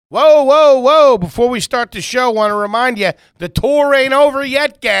Whoa, whoa, whoa. Before we start the show, want to remind you, the tour ain't over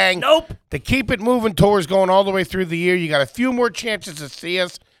yet, gang. Nope. The Keep It Moving tour is going all the way through the year. You got a few more chances to see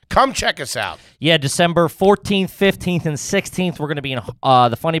us. Come check us out. Yeah, December 14th, 15th, and 16th, we're going to be in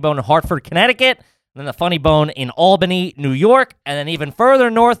the Funny Bone in Hartford, Connecticut, and then the Funny Bone in Albany, New York, and then even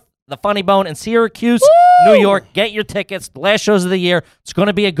further north, the Funny Bone in Syracuse, New York. Get your tickets. The last shows of the year. It's going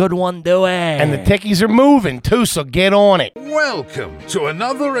to be a good one. Do it. And the tickies are moving, too, so get on it. Welcome to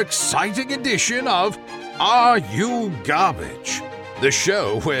another exciting edition of Are You Garbage? The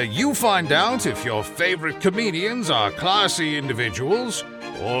show where you find out if your favorite comedians are classy individuals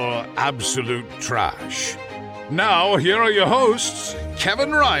or absolute trash. Now, here are your hosts,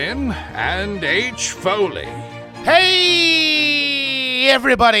 Kevin Ryan and H. Foley. Hey,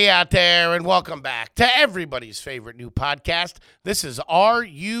 everybody out there, and welcome back to everybody's favorite new podcast. This is Are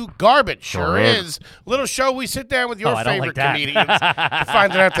You Garbage? Sure is. Little show we sit down with your favorite comedians to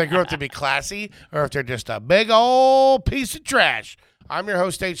find out if they grew up to be classy or if they're just a big old piece of trash. I'm your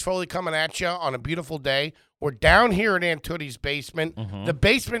host, H. Foley, coming at you on a beautiful day. We're down here in Aunt Tootie's basement. The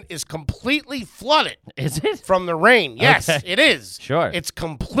basement is completely flooded. Is it? From the rain. Yes, it is. Sure. It's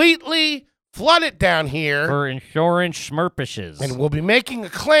completely flooded down here. For insurance schmurpishes. And we'll be making a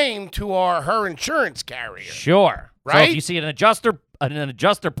claim to her insurance carrier. Sure. Right? So if you see an adjuster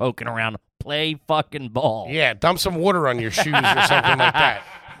poking around, play fucking ball. Yeah, dump some water on your shoes or something like that.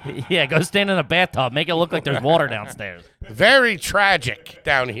 Yeah, go stand in a bathtub. Make it look like there's water downstairs. Very tragic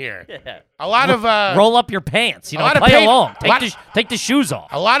down here. Yeah. A lot of roll up your pants. You know, lot of play pain- along. lot- Take the shoes off.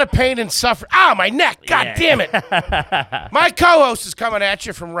 a lot of pain and suffering. Ah, my neck. God damn it. My co-host is coming at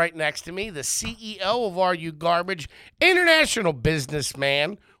you from right next to me, the CEO of Are You Garbage, international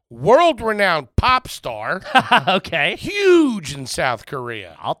businessman, world-renowned pop star, Okay. huge in South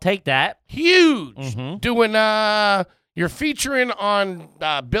Korea. I'll take that. Huge. Doing you're featuring on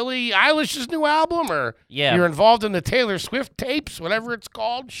Billie Eilish's new album, or Yeah. you're involved in the Taylor Swift tapes, whatever it's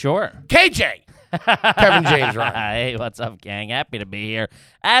called. Sure. KJ. Kevin James Ryan. Hey, what's up, gang? Happy to be here.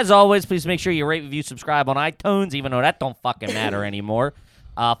 As always, please make sure you rate, review, subscribe on iTunes, even though that don't fucking matter anymore.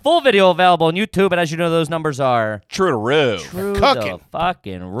 Full video available on YouTube, and as you know, those numbers are True to roof. through Cooking. the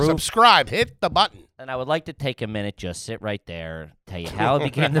fucking roof. Subscribe. Hit the button. And I would like to take a minute, just sit right there, tell you how I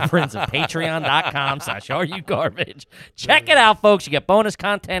became the prince of patreon.com/areyougarbage. Check it out, folks. You get bonus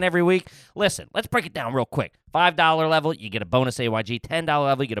content every week. Listen, let's break it down real quick. $5 level, you get a bonus AYG. $10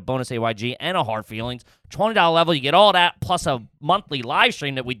 level, you get a bonus AYG and a Hard Feelings. $20 level, you get all that, plus a monthly live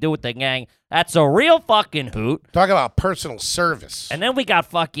stream that we do with the gang. That's a real fucking hoot. Talk about personal service. And then we got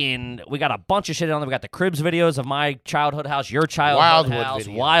a bunch of shit on there. We got the Cribs videos of my childhood house, your childhood Wildwood house,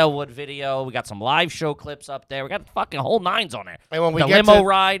 video. Wildwood video. We got some live show clips up there. We got fucking whole nines on there. And when we The get limo to-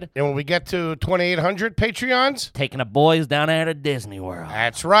 ride, And when we get to 2,800 Patreons, taking the boys down there to Disney World.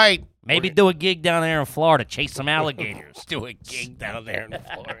 that's right. Maybe do a gig down there in Florida, chase some alligators. Do a gig down there in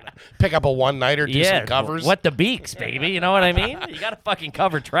Florida. Pick up a one-nighter, do some covers. What the beaks, baby? You know what I mean? You got to fucking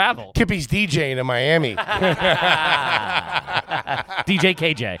cover travel. Kippy's DJing in Miami. DJ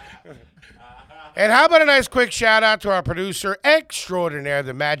KJ. And how about a nice quick shout-out to our producer extraordinaire,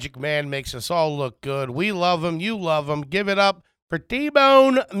 the Magic Man, makes us all look good. We love him. You love him. Give it up for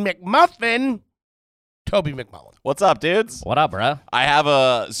T-Bone McMuffin, Toby McMullen. What's up, dudes? What up, bro? I have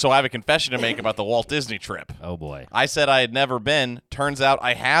a confession to make about the Walt Disney trip. Oh, boy. I said I had never been. Turns out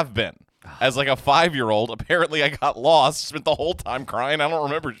I have been. As like a 5-year-old, apparently I got lost, spent the whole time crying. I don't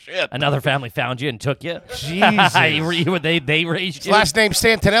remember shit. Another family found you and took you? Jesus. They raised His you? last name's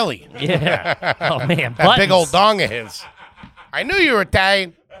Santinelli. Yeah. Oh, man. That big Buttons. old dong of his. I knew you were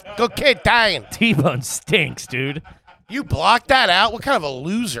Italian. Good kid, Italian. T-Bone stinks, dude. You blocked that out? What kind of a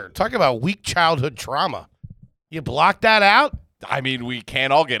loser? Talk about weak childhood trauma. You blocked that out? I mean, we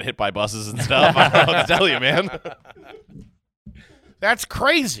can't all get hit by buses and stuff. I don't know what to tell you, man. That's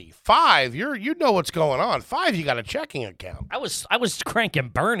crazy. 5, you know what's going on. 5, you got a checking account. I was cranking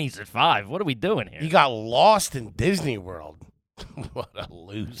Bernie's at 5. What are we doing here? You got lost in Disney World. What a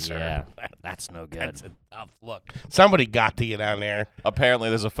loser. Yeah, that's no good. That's a tough look. Somebody got to you down there. Apparently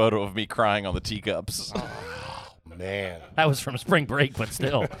there's a photo of me crying on the teacups. Man. That was from spring break, but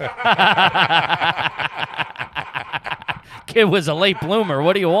still. Kid was a late bloomer.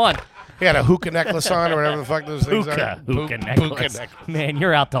 What do you want? He had a hookah necklace on or whatever the fuck those things are. Hookah necklace. Man,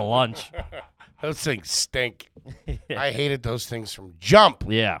 you're out to lunch. Those things stink. I hated those things from jump.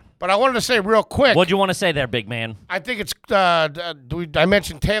 Yeah. But I wanted to say real quick. What'd you want to say there, big man? I think it's, I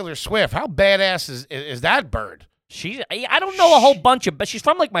mentioned Taylor Swift. How badass is that bird? I don't know a whole bunch of, but she's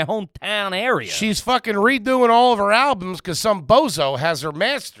from like my hometown area. She's fucking redoing all of her albums because some bozo has her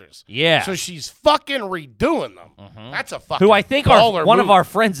masters. Yeah. So she's fucking redoing them. Mm-hmm. That's a fucking who I think baller one move. of our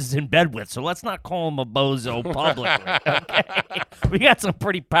friends is in bed with, so let's not call him a bozo publicly. Okay? We got some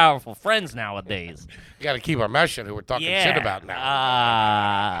pretty powerful friends nowadays. You got to keep our mouth shut who we're talking shit about now.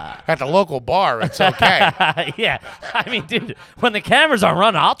 now. At the local bar, it's okay. Yeah. I mean, dude, when the cameras are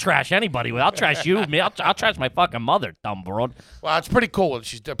running, I'll trash anybody. I'll trash you. Me. I'll trash my fucking mother, dumb broad. Well, it's pretty cool.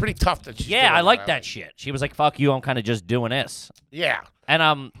 She's pretty tough that she's Yeah, doing I like that shit. She was like, fuck you, I'm kind of just doing this. Yeah.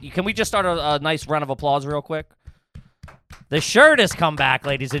 And can we just start a nice round of applause real quick? The shirt has come back,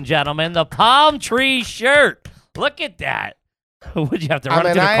 ladies and gentlemen. The palm tree shirt. Look at that. Would you have to run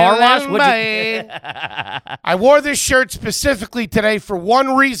it to the car wash? I wore this shirt specifically today for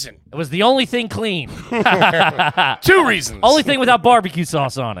one reason. It was the only thing clean. 2 reasons. Only thing without barbecue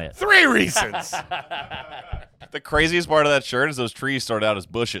sauce on it. 3 reasons. The craziest part of that shirt is those trees started out as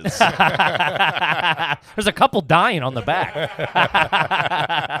bushes. There's a couple dying on the back.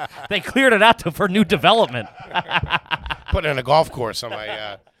 They cleared it out for new development. Putting in a golf course on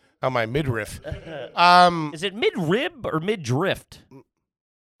my midriff. Is it mid-rib or mid-drift?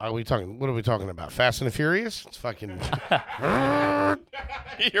 What are we talking about? Fast and the Furious? It's fucking.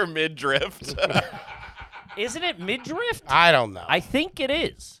 You're mid-drift. Isn't it mid-drift? I don't know. I think it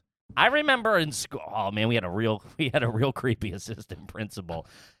is. I remember in school. Oh man, we had a real creepy assistant principal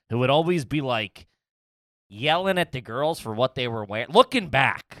who would always be like yelling at the girls for what they were wearing. Looking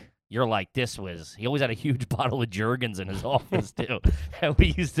back, you're like, he always had a huge bottle of Jergens in his office too. And we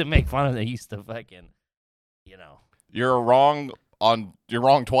used to make fun of them. They used to fucking, You're wrong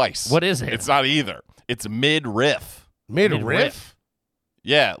twice. What is it? It's not either. It's mid-riff. Mid-riff?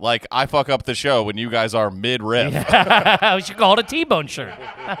 Yeah, like I fuck up the show when you guys are mid-riff. Yeah. We should call it a T-bone shirt.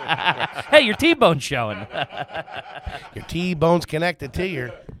 Hey, your T-bone's showing. Your T-bone's connected to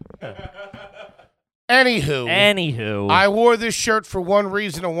your. Anywho, I wore this shirt for one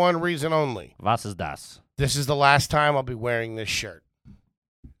reason and one reason only. Was ist das? This is the last time I'll be wearing this shirt.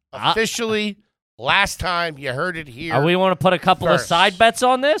 Officially, last time you heard it here. We want to put a couple of first. side bets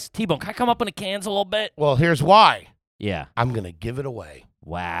on this? T-bone, can I come up in the cans a little bit? Well, here's why. Yeah. I'm going to give it away.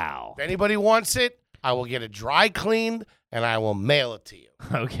 Wow. If anybody wants it, I will get it dry cleaned and I will mail it to you.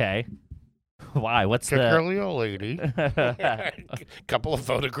 Okay. Why? What's Curly old lady. Couple of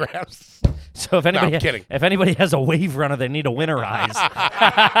photographs. So if anybody, I'm kidding. If anybody has a wave runner they need to winterize,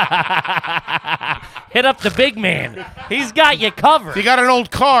 hit up the big man. He's got you covered. If you got an old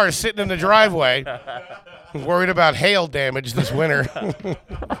car sitting in the driveway, worried about hail damage this winter.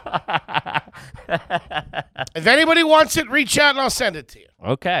 If anybody wants it, reach out and I'll send it to you.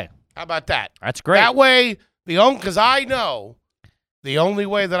 Okay. How about that? That's great. That way, because I know the only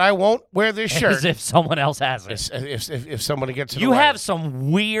way that I won't wear this shirt is if someone else has it. is if somebody gets it You away. have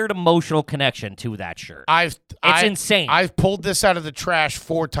some weird emotional connection to that shirt. It's insane. I've pulled this out of the trash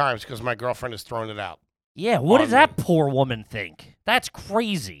 4 times because my girlfriend has thrown it out. Yeah, what does that poor woman think? That's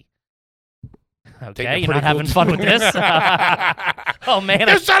crazy. Okay, you're not having fun with this? Oh, man.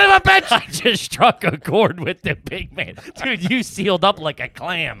 You son of a bitch! I just struck a chord with the big man. Dude, you sealed up like a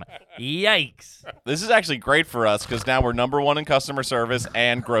clam. Yikes. This is actually great for us because now we're number 1 in customer service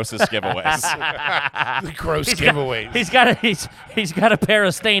and grossest giveaways. The gross giveaways. He's got a pair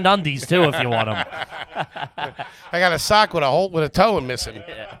of stained undies, too, if you want them. I got a sock with a toe missing.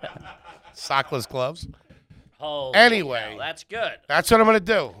 Sockless gloves. Holy Anyway. hell, that's good. That's what I'm going to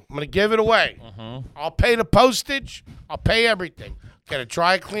do. I'm going to give it away. Mm-hmm. I'll pay the postage. I'll pay everything. Get it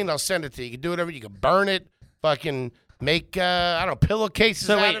dry cleaned. I'll send it to you. You can do whatever. You can burn it. Fucking make, pillowcases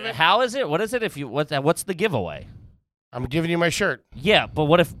out of it. How is it? What is it? What's the giveaway? I'm giving you my shirt. Yeah, but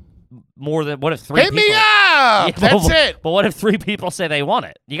what if 3 Hit people... me up! Yeah, That's it. But what if 3 people say they want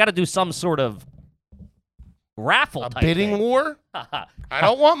it? You got to do some sort of raffle type Bidding thing. war? I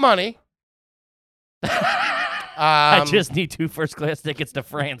don't want money. I just need 2 first-class tickets to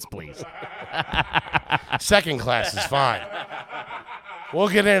France, please. Second class is fine. We'll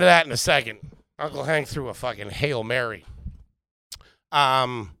get into that in a second. Uncle Hank threw a fucking Hail Mary.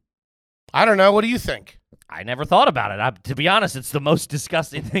 I don't know. What do you think? I never thought about it. To be honest, it's the most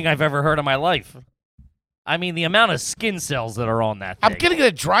disgusting thing I've ever heard in my life. I mean, the amount of skin cells that are on that thing. I'm going to get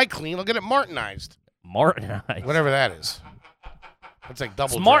it dry clean. I'll get it Martinized. Martinized? Whatever that is. It's like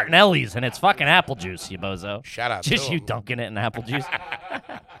double. It's Martinelli's, and it's fucking apple juice, you bozo. Shout out Just to you him. dunking it in apple juice.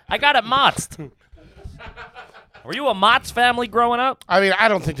 I got it Mott's. Were you a Mott's family growing up? I mean, I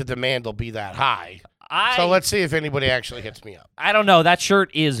don't think the demand will be that high. So let's see if anybody actually hits me up. I don't know. That shirt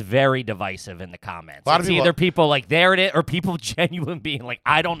is very divisive in the comments. A lot of It's people- either people like, there it is, or people genuine being like,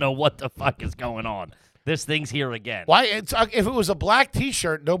 I don't know what the fuck is going on. This thing's here again. Why? If it was a black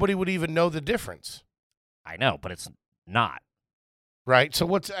T-shirt, nobody would even know the difference. I know, but it's not. Right? So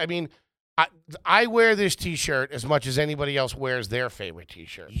I wear this T-shirt as much as anybody else wears their favorite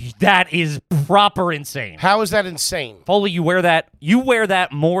T-shirt. That is proper insane. How is that insane? Foley, you wear that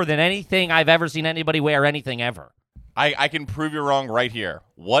more than anything I've ever seen anybody wear anything ever. I can prove you wrong right here.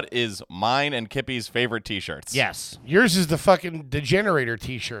 What is mine and Kippy's favorite T-shirts? Yes. Yours is the fucking Degenerator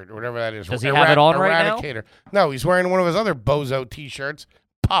T-shirt or whatever that is. Does he have it on right now? Eradicator. No, he's wearing one of his other bozo T-shirts.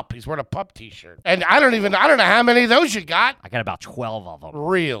 Pup. He's wearing a pup T-shirt. And I don't know how many of those you got. I got about 12 of them.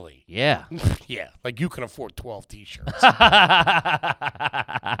 Really? Yeah. Yeah. Like you can afford 12 T-shirts. Start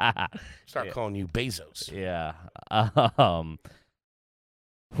calling you Bezos. Yeah. I'll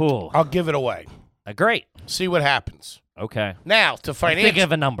give it away. Great. See what happens. Okay. Now, to finance. Think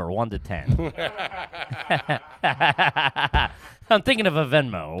of a number, 1 to 10. I'm thinking of a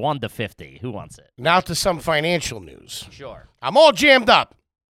Venmo, 1 to 50. Who wants it? Now to some financial news. Sure. I'm all jammed up.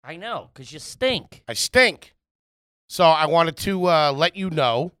 I know, because you stink. I stink. So I wanted to let you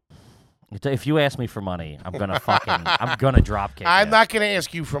know. If you ask me for money, I'm going to I'm going to drop kick I'm you. not going to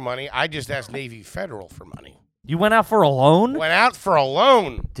ask you for money. I just asked Navy Federal for money. You went out for a loan? Went out for a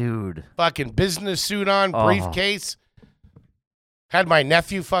loan. Dude. Fucking business suit on, briefcase. Had my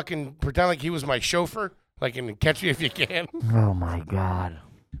nephew fucking pretend like he was my chauffeur, like in Catch Me If You Can. Oh, my God.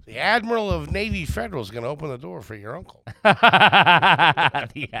 The Admiral of Navy Federal is going to open the door for your uncle.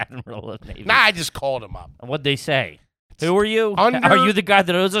 The Admiral of Navy. Nah, I just called him up. And what'd they say? Who are you? Under- Are you the guy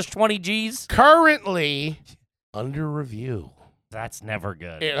that owes us 20 G's? Currently under review. That's never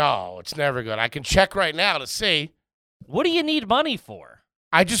good. It's never good. I can check right now to see. What do you need money for?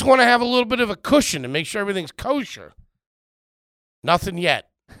 I just want to have a little bit of a cushion to make sure everything's kosher. Nothing yet.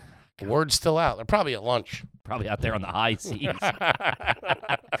 The word's still out. They're probably at lunch. Probably out there on the high seas.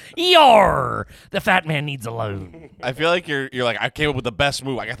 Yar! The fat man needs a loan. I feel like you're like, I came up with the best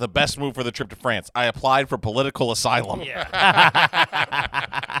move. I got the best move for the trip to France. I applied for political asylum. Yeah.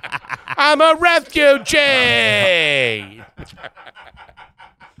 I'm a refugee.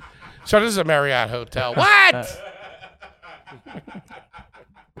 So this is a Marriott hotel. What?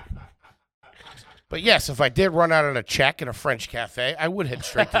 But yes, if I did run out on a check in a French cafe, I would head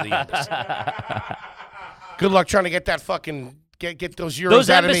straight to the embassy. Good luck trying to get that fucking get those euros Those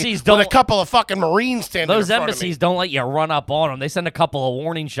out of me embassies with a don't- couple of fucking Marines standing Those in front embassies of me. don't let you run up on them. They send a couple of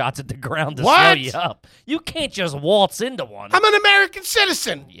warning shots at the ground to slow What? you up. You can't just waltz into one. I'm an American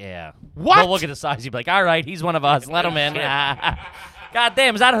citizen. Yeah. What? They'll look at the size. You'd be like, all right, he's one of us. Let him in. God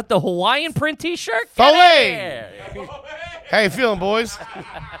damn, is that the Hawaiian print T-shirt? Get Filet. in there. How you feeling, boys?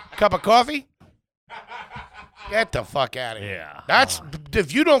 Cup of coffee? Get the fuck out of here. Yeah.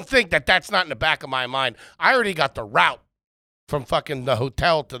 If you don't think that that's not in the back of my mind, I already got the route from fucking the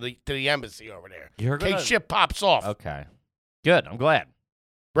hotel to the embassy over there. You're In case gonna- shit pops off. Okay. Good. I'm glad.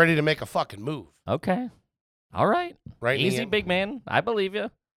 Ready to make a fucking move. Okay. All right. Right in the Easy, end. big man. I believe you.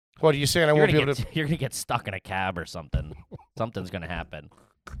 What are you saying? I You're won't be gonna, able to you're gonna get stuck in a cab or something. Something's gonna happen.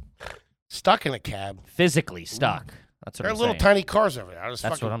 stuck in a cab. Physically stuck. That's what There are I'm little saying. tiny cars over there. I just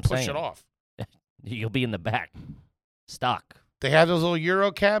That's fucking what I'm push saying. it off. You'll be in the back. Stuck. They have those little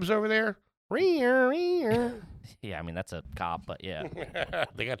Euro cabs over there. Yeah, I mean that's a cop, but yeah.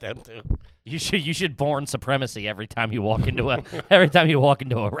 They got them too. You should born supremacy every time you walk into a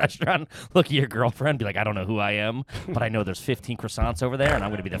restaurant. Look at your girlfriend, be like, I don't know who I am, but I know there's 15 croissants over there, and I'm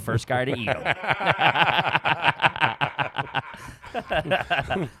going to be the first guy to eat them.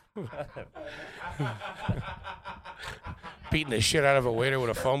 Beating the shit out of a waiter with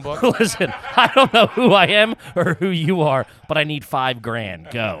a phone book. Listen, I don't know who I am or who you are, but I need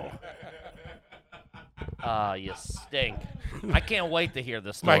 $5,000. Go. You stink. I can't wait to hear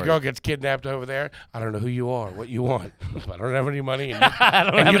this story. My girl gets kidnapped over there. I don't know who you are, what you want. I don't have any money, and I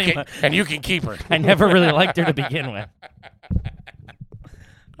don't have any and you can keep her. I never really liked her to begin with.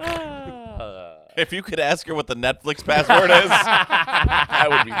 If you could ask her what the Netflix password is, that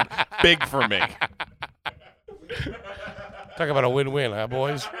would be big for me. Talk about a win-win, huh,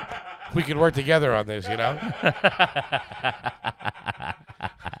 boys? We can work together on this, you know?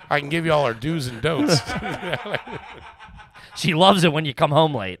 I can give you all our do's and don'ts. She loves it when you come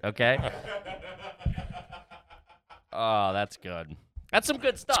home late, okay? Oh, that's good. That's some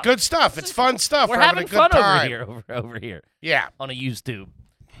good stuff. It's good stuff. It's fun stuff. We're having having a good fun time. over here Yeah. on a YouTube.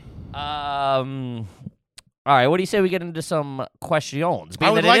 All right, what do you say we get into some questions? I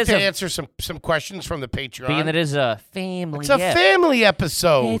would like to answer some questions from the Patreon. Being that it is a family. It's a family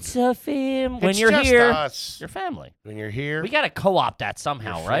episode. It's a family. When It's you're just here, us. you're family. When you're here. We got to co-opt that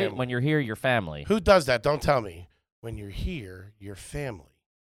somehow, Your right? family. When you're here, you're family. Who does that? Don't tell me. When you're here, you're family.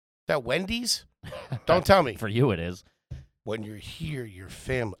 That Wendy's? Don't tell me. For you, it is. When you're here, your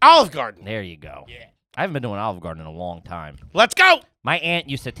family. Olive Garden. There you go. Yeah. I haven't been to an Olive Garden in a long time. Let's go. My aunt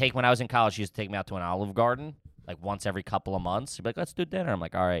used to take, when I was in college, she used to take me out to an Olive Garden, like once every couple of months. She'd be like, let's do dinner. I'm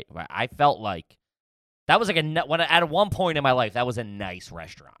like, all right. I felt like that was like at one point in my life, that was a nice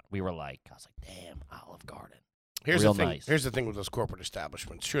restaurant. I was like, damn, Olive Garden. Here's Real the thing. nice. Here's the thing with those corporate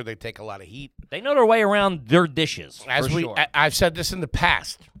establishments. Sure, they take a lot of heat. They know their way around their dishes. Sure. I've said this in the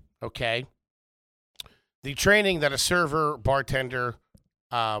past. Okay. The training that a server, bartender,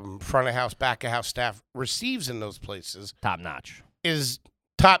 front of house, back of house staff receives in those places Top notch. is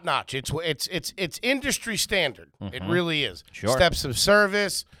top notch. It's industry standard. It really is. Sure. Steps of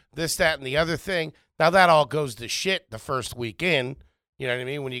service, this, that, and the other thing. Now that all goes to shit the first week in. You know what I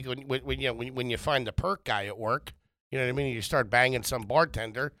mean? When you find the perk guy at work, you know what I mean? You start banging some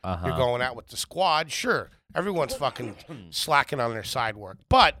bartender. You're going out with the squad. Sure, everyone's fucking slacking on their side work.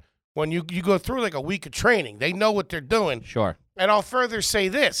 But when you go through like a week of training, they know what they're doing. Sure. And I'll further say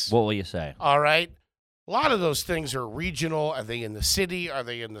this. What will you say? All right. A lot of those things are regional. Are they in the city? Are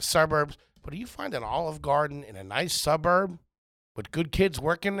they in the suburbs? But do you find an Olive Garden in a nice suburb with good kids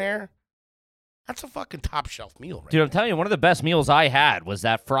working there? That's a fucking top shelf meal, right? Dude, I'm telling you, one of the best meals I had was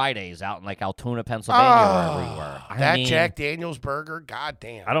that Fridays out in like Altoona, Pennsylvania, wherever we were. That Jack Daniels burger,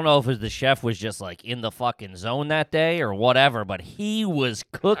 goddamn. I don't know if the chef was just like in the fucking zone that day or whatever, but he was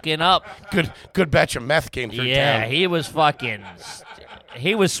cooking up. Good batch of meth came through town. He was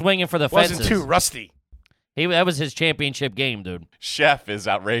swinging for the fences. Wasn't too rusty. That was his championship game, dude. Chef is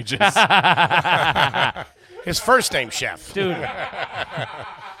outrageous. His first name, Chef. Dude.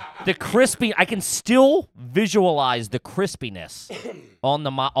 The crispy, I can still visualize the crispiness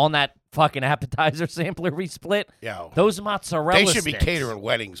on that fucking appetizer sampler we split. Yo. Those mozzarella They should be sticks. catering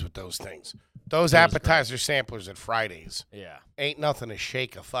weddings with those things. Those appetizer samplers at Fridays. Yeah. Ain't nothing to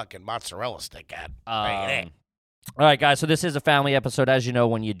shake a fucking mozzarella stick at. All right, guys, so this is a family episode. As you know,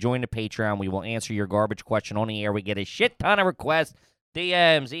 when you join the Patreon, we will answer your garbage question on the air. We get a shit ton of requests,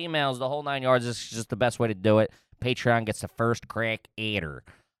 DMs, emails, the whole 9 yards. This is just the best way to do it. Patreon gets the first crack at her.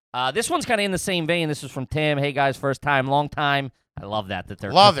 This one's kind of in the same vein. This is from Tim. Hey, guys, first time, long time. I love that they're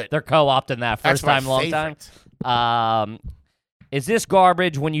they're co-opting that. First time, long time. Is this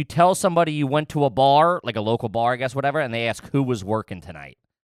garbage when you tell somebody you went to a bar, like a local bar, I guess, whatever, and they ask who was working tonight?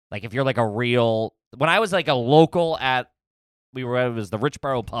 Like if you're like a real – when I was like a local it was the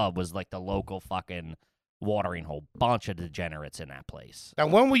Richboro Pub was like the local fucking watering hole. Bunch of degenerates in that place. Now,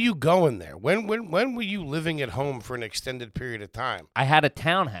 when were you going there? When were you living at home for an extended period of time? I had a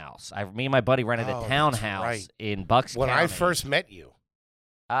townhouse. Me and my buddy rented a townhouse in Bucks County. When I first met you.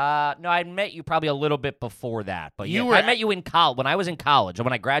 No, I met you probably a little bit before that. But I met you in college. When I was in college, and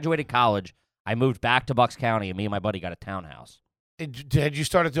when I graduated college, I moved back to Bucks County, and me and my buddy got a townhouse. Had you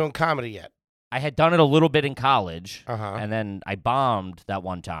started doing comedy yet? I had done it a little bit in college, Uh-huh. and then I bombed that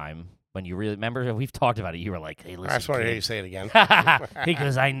one time. When you really remember, we've talked about it. You were like, "Hey, listen." I just want to hear you say it again. He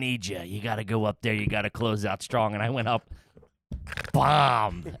goes, "I need you. You got to go up there. You got to close out strong." And I went up,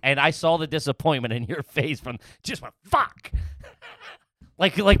 bombed, and I saw the disappointment in your face from just went fuck.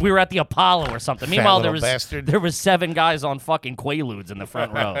 Like we were at the Apollo or something. Meanwhile, there was 7 guys on fucking Quaaludes in the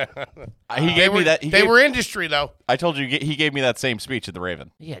front row. They were industry though. I told you he gave me that same speech at the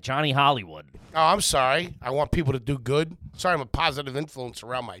Raven. Yeah, Johnny Hollywood. Oh, I'm sorry. I want people to do good. Sorry, I'm a positive influence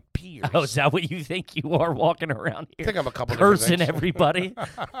around my peers. Oh, is that what you think you are walking around here? I think I'm a couple cursing different everybody.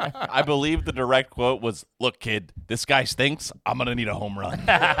 I believe the direct quote was, "Look, kid, this guy stinks. I'm gonna need a home run."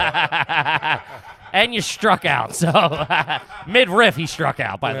 And you struck out. So mid-riff, he struck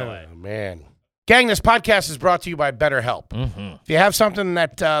out, by the way. Man. Gang, this podcast is brought to you by BetterHelp. Mm-hmm. If you have something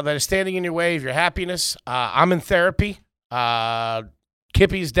that is standing in your way of your happiness, I'm in therapy.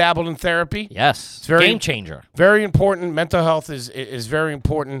 Kippy's dabbled in therapy. Yes. It's very game changer. Very important. Mental health is very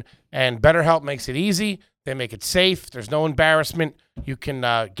important, and BetterHelp makes it easy. They make it safe. There's no embarrassment. You can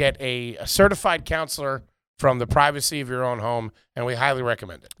get a certified counselor from the privacy of your own home, and we highly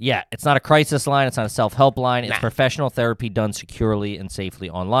recommend it. Yeah, it's not a crisis line. It's not a self-help line. It's professional therapy done securely and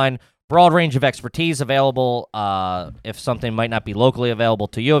safely online. Broad range of expertise available. If something might not be locally available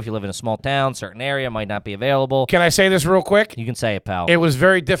to you, if you live in a small town, certain area might not be available. Can I say this real quick? You can say it, pal. It was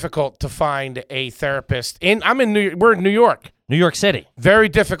very difficult to find a therapist. We're in New York. New York City. Very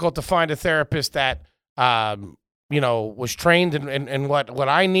difficult to find a therapist that was trained in what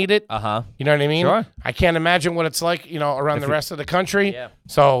I needed. Uh-huh. You know what I mean? Sure. I can't imagine what it's like, around the rest of the country. Yeah.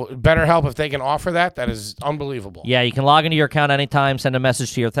 So BetterHelp, if they can offer that is unbelievable. Yeah, you can log into your account anytime, send a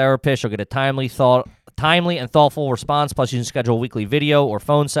message to your therapist. You'll get a timely and thoughtful response. Plus, you can schedule weekly video or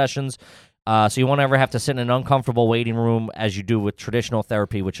phone sessions. So you won't ever have to sit in an uncomfortable waiting room as you do with traditional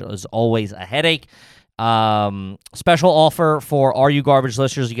therapy, which is always a headache. Special offer for Are You Garbage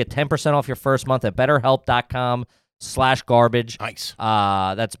listeners. You get 10% off your first month at BetterHelp.com/garbage. Nice.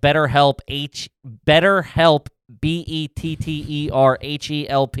 That's BetterHelp, BetterHelp,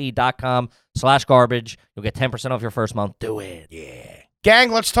 BetterHelp.com/garbage. You'll get 10% off your first month. Do it. Yeah.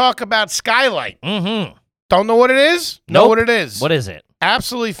 Gang, let's talk about Skylight. Mm-hmm. Don't know what it is? Know Nope. what it is. What is it?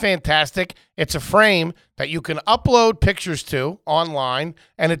 Absolutely fantastic. It's a frame that you can upload pictures to online,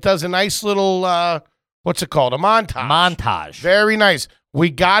 and it does a nice little, what's it called? A montage. Montage. Very nice. We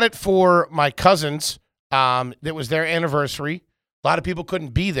got it for my cousins. It was their anniversary. A lot of people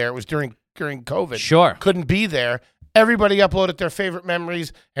couldn't be there. It was during COVID. Sure. Couldn't be there. Everybody uploaded their favorite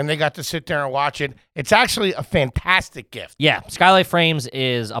memories, and they got to sit there and watch it. It's actually a fantastic gift. Yeah, Skylight Frames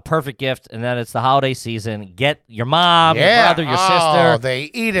is a perfect gift, and then it's the holiday season. Get your mom, your brother, your sister. They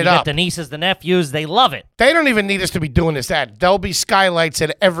eat it you up. get the nieces, the nephews. They love it. They don't even need us to be doing this ad. There'll be skylights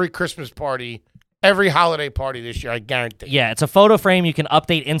at every Christmas party, every holiday party this year, I guarantee. Yeah, it's a photo frame you can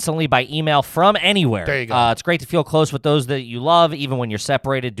update instantly by email from anywhere. There you go. It's great to feel close with those that you love, even when you're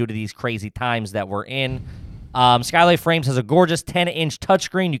separated due to these crazy times that we're in. Skylight Frames has a gorgeous 10-inch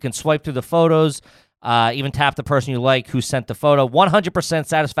touchscreen. You can swipe through the photos, even tap the person you like who sent the photo. 100%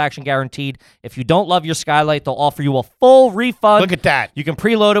 satisfaction guaranteed. If you don't love your Skylight, they'll offer you a full refund. Look at that. You can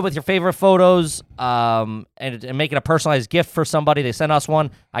preload it with your favorite photos and make it a personalized gift for somebody. They sent us one.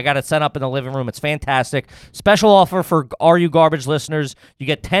 I got it set up in the living room. It's fantastic. Special offer for Are You Garbage listeners. You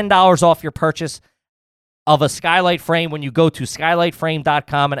get $10 off your purchase of a Skylight frame when you go to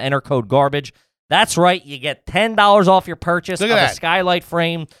skylightframe.com and enter code GARBAGE. That's right. You get $10 off your purchase of a Skylight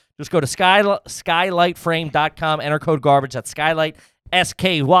frame. Just go to skylightframe.com, enter code GARBAGE. That's Skylight,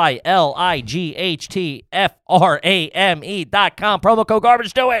 SKYLIGHTFRAME.com. Promo code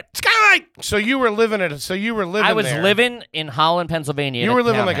GARBAGE. Do it. Skylight. So you were living it. I was living in Holland, Pennsylvania. You were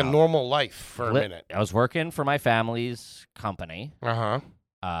living like a normal life for a minute. I was working for my family's company.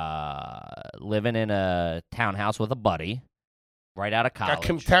 Living in a townhouse with a buddy. Right out of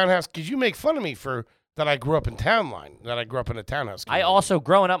college. Townhouse. Did you make fun of me for that? I grew up in Townline. That I grew up in a townhouse community. I also,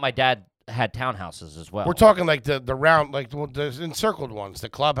 growing up, my dad had townhouses as well. We're talking like the round, like the encircled ones, the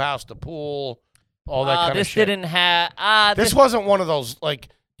clubhouse, the pool, all that kind of shit. This didn't have. This wasn't one of those. Like,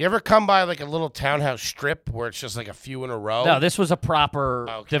 you ever come by like a little townhouse strip where it's just like a few in a row? No, this was a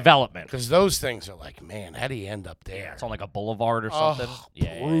proper development. Because those things are like, man, how do you end up there? It's on like a boulevard or something.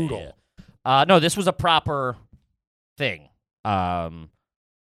 Brutal. Yeah. No, this was a proper thing.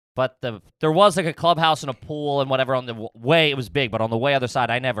 But there was like a clubhouse and a pool and whatever on the way. It was big, but on the way other side,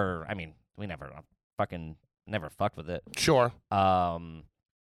 we never fucked with it. Sure.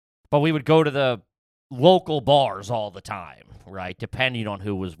 But we would go to the local bars all the time, right? Depending on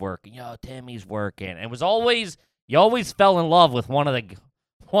who was working. Yo, Timmy's working. And it was always, you always fell in love with one of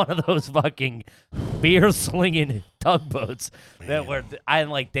those fucking beer slinging tugboats that were,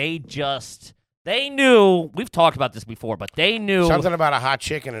 they knew, we've talked about this before, but they knew. Something about a hot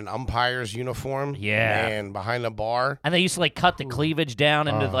chick in an umpire's uniform. Yeah. Man, behind the bar. And they used to, like, cut the cleavage down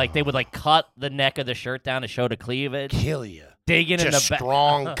into, they would, like, cut the neck of the shirt down to show the cleavage. Kill you. Digging in the back.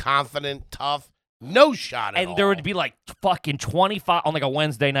 Strong, confident, tough. No shot at all. And there would be, like, fucking 25, on, like, a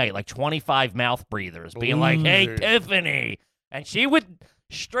Wednesday night, like, 25 mouth breathers being like, hey, Tiffany. And she would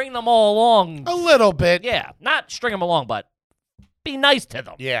string them all along. A little bit. Yeah. Not string them along, but be nice to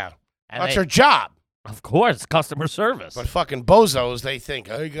them. Yeah. And that's her job. Of course, customer service. But fucking bozos, they think,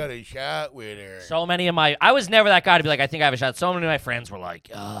 I got a shot with her. So many of I was never that guy to be like, I think I have a shot. So many of my friends were like,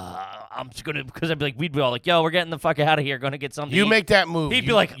 I'm just going to, because I'd be like, we'd be all like, yo, we're getting the fuck out of here, going to get something You to make that move. He'd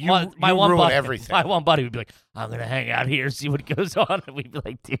be like, my one ruin buddy, everything. My one buddy would be like, I'm going to hang out here, see what goes on. And we'd be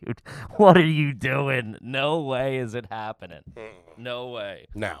like, dude, what are you doing? No way is it happening. No way.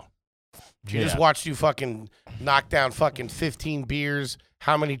 No. She just watched you fucking knock down fucking 15 beers,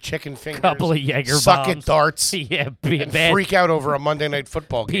 how many chicken fingers, couple of Jaeger suck bombs. At darts, yeah, be a and bad, freak out over a Monday night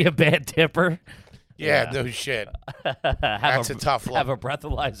football game. Be a bad tipper. Yeah, no shit. That's a tough look. Have a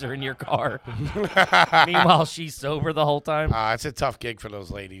breathalyzer in your car. Meanwhile, she's sober the whole time. It's a tough gig for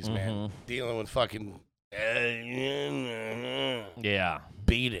those ladies, man. Dealing with fucking... yeah.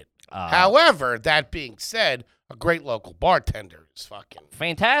 Beat it. However, that being said, a great local bartender is fucking...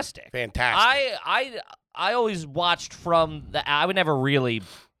 Fantastic. Fantastic. I always watched from the... I would never really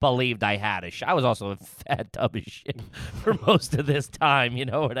believed I had a shot. I was also a fat tub of shit for most of this time, you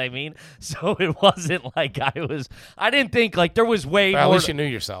know what I mean? So it wasn't like I didn't think like there was way Well, more. at least you knew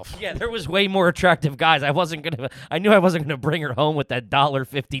yourself. Yeah, there was way more attractive guys. I knew I wasn't gonna bring her home with that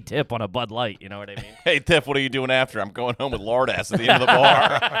 $1.50 tip on a Bud Light, you know what I mean? Hey, Tiff, what are you doing after? I'm going home with lard ass at the end of the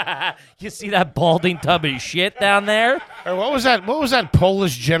bar. You see that balding tub of shit down there? Hey, what was that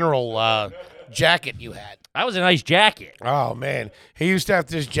Polish general jacket you had? That was a nice jacket. Oh man, he used to have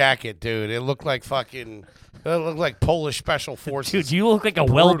this jacket, dude. It looked like Polish special forces. Dude, you look like a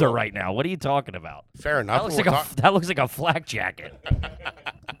welder right now. What are you talking about? Fair enough. That looks like a flak jacket.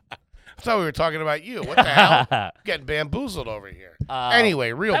 I thought we were talking about you. What the hell? Getting bamboozled over here.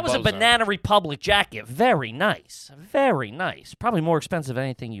 Anyway, real That was a bozo. Banana Republic jacket. Very nice. Very nice. Probably more expensive than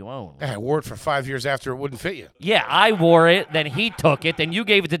anything you own. I wore it for 5 years after it wouldn't fit you. Yeah, I wore it, then he took it, then you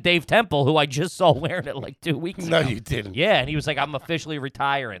gave it to Dave Temple, who I just saw wearing it like 2 weeks No, ago. you didn't. Yeah, and he was like, I'm officially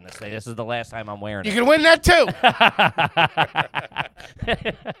retiring this thing. This is the last time I'm wearing You it. can win that too.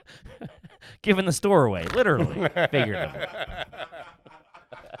 Giving the store away, literally, figuratively.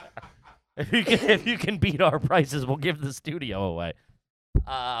 If you can beat our prices, we'll give the studio away.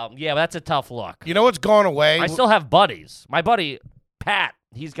 Yeah, that's a tough look. You know what's gone away? I still have buddies. My buddy Pat,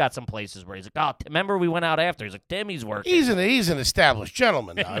 he's got some places where he's like, oh, remember we went out after? He's like, Timmy's working. He's an established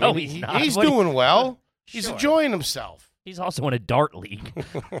gentleman. Though. No, he's not. He's What do you- doing well. He's Sure. enjoying himself. He's also in a dart league.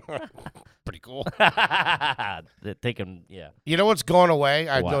 Pretty cool. They can, yeah. You know what's gone away?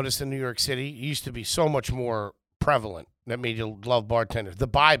 I've What? noticed in New York City. It used to be so much more prevalent. That made you love bartenders. The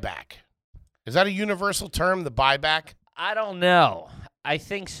buyback. Is that a universal term, the buyback? I don't know. I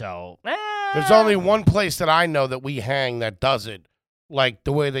think so. There's only one place that I know that we hang that does it like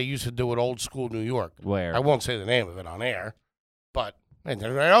the way they used to do it old school New York. Where? I won't say the name of it on air, but and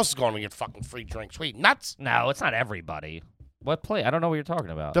everybody else is going to get fucking free drinks. Sweet nuts. No, it's not everybody. What place? I don't know what you're talking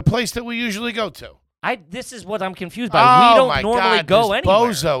about. The place that we usually go to. This is what I'm confused by. We don't my normally God, go this anywhere.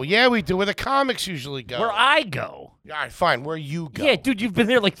 Bozo. Yeah, we do. Where the comics usually go. Where I go. All right, fine. Where you go. Yeah, dude, you've been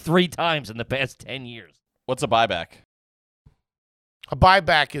there like 3 times in the past 10 years. What's a buyback? A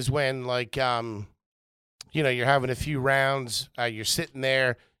buyback is when, like, you're having a few rounds. You're sitting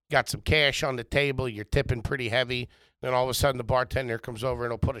there, got some cash on the table. You're tipping pretty heavy. Then all of a sudden, the bartender comes over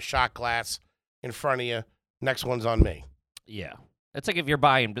and he'll put a shot glass in front of you. Next one's on me. Yeah. It's like if you're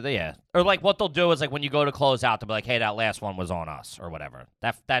buying, yeah. Or like what they'll do is like when you go to close out, they'll be like, hey, that last one was on us or whatever.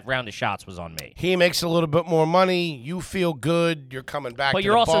 That round of shots was on me. He makes a little bit more money. You feel good. You're coming back But to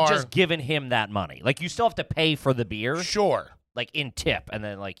you're the also bar. just giving him that money. Like you still have to pay for the beer, Sure. like in tip, and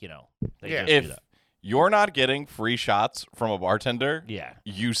then like, they Yeah. just do If that. you're not getting free shots from a bartender, Yeah.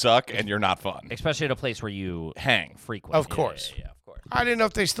 you suck and you're not fun. Especially at a place where you Hang. frequent. Of Yeah, course. Yeah, of course. I didn't know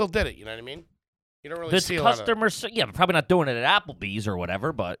if they still did it. You know what I mean? You don't really This see a lot of customer, yeah, probably not doing it at Applebee's or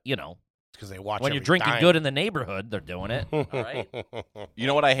whatever, but because they watch when you're every drinking dime. good in the neighborhood, they're doing it. All right. You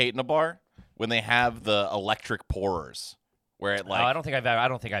know what I hate in a bar? When they have the electric pourers, where it like. I don't think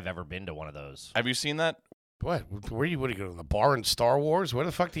I've ever been to one of those. Have you seen that? What? Where you would you go to the bar in Star Wars? Where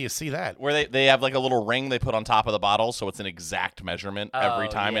the fuck do you see that? Where they have like a little ring they put on top of the bottle, so it's an exact measurement every Oh,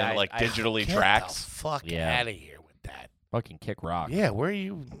 time, yeah, and it like I digitally Get tracks. the fuck Yeah. out of here with that. Fucking kick rock. Yeah, where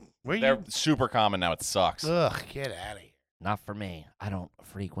you? They're super common now. It sucks. Ugh, get out of here. Not for me. I don't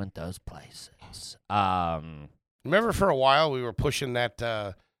frequent those places. Remember for a while we were pushing that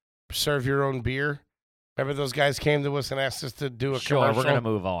serve your own beer? Remember those guys came to us and asked us to do a Sure, commercial? we're gonna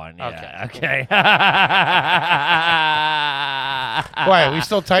move on. Yeah, okay. Why, are we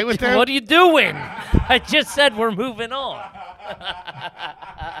still tight with them? What are you doing? I just said we're moving on.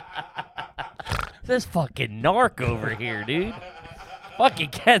 This fucking narc over here, dude. Fucking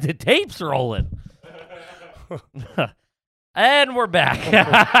cat, the tape's rolling. And we're back.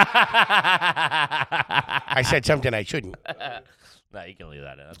 I said something I shouldn't. No, you can leave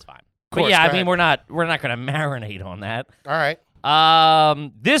that in. That's fine. Course, But yeah, go I mean, ahead. we're not going to marinate on that. All right.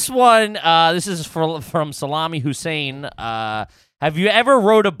 This one, this is from Salami Hussein. Have you ever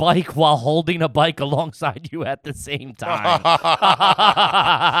rode a bike while holding a bike alongside you at the same time?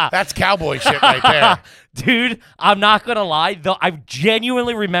 That's cowboy shit right there. Dude, I'm not going to lie. Though I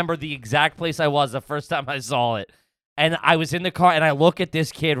genuinely remember the exact place I was the first time I saw it. And I was in the car, and I look at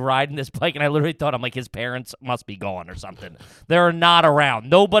this kid riding this bike, and I literally thought, I'm like, his parents must be gone or something. They're not around.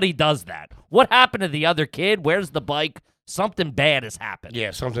 Nobody does that. What happened to the other kid? Where's the bike? Something bad has happened. Yeah,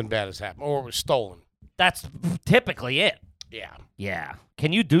 something bad has happened. Or it was stolen. That's typically it. Yeah. Yeah.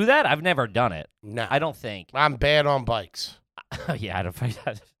 Can you do that? I've never done it. No. I don't think. I'm bad on bikes. Yeah,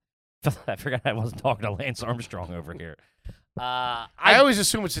 I forgot I wasn't talking to Lance Armstrong over here. I always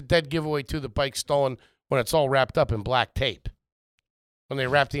assume it's a dead giveaway, too. The bike's stolen when it's all wrapped up in black tape. When they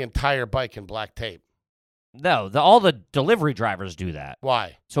wrap the entire bike in black tape. No, all the delivery drivers do that.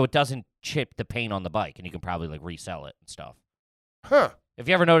 Why? So it doesn't chip the paint on the bike, and you can probably like resell it and stuff. Huh. If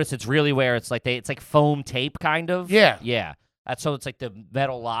you ever notice, it's really where it's like foam tape kind of. Yeah. Yeah. That's so it's like the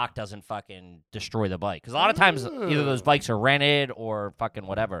metal lock doesn't fucking destroy the bike. Because a lot of times either those bikes are rented or fucking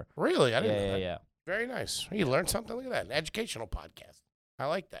whatever. Really? I didn't know that. Yeah. Very nice. You learned something. Look at that. An educational podcast. I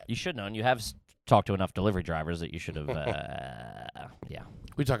like that. You should know, and you have talked to enough delivery drivers that you should have. Yeah.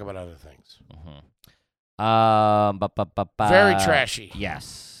 We talk about other things. Very Very trashy.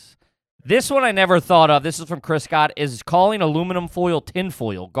 Yes. This one I never thought of. This is from Chris Scott. Is calling aluminum foil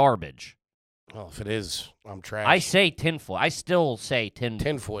tinfoil garbage? Well, if it is, I'm trash. I say tinfoil. I still say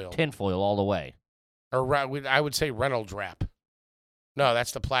tinfoil. Tinfoil all the way. Or I would say Reynolds wrap. No,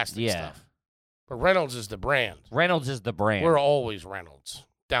 that's the plastic stuff. But Reynolds is the brand. Reynolds is the brand. We're always Reynolds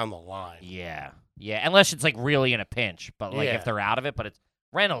down the line. Yeah. Unless it's like really in a pinch, but like if they're out of it. But it's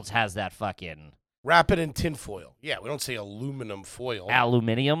Reynolds has that fucking wrap it in tinfoil. Yeah, we don't say aluminum foil.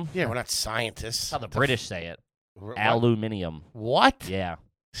 Aluminium. Yeah, we're not scientists. That's how the British say it. What? Aluminium. What? Yeah.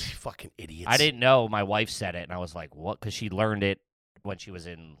 Fucking idiots. I didn't know. My wife said it, and I was like, "What?" Because she learned it when she was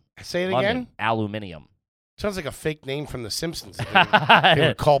in Say it London. again. Aluminium. Sounds like a fake name from The Simpsons. They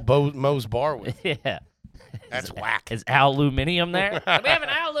would call Moe's Bar with. Yeah. That's whack. Is aluminium there? Do we have an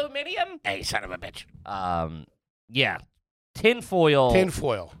aluminium? Hey, son of a bitch. Yeah. Tinfoil.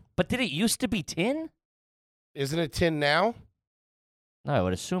 Tinfoil. But did it used to be tin? Isn't it tin now? No, I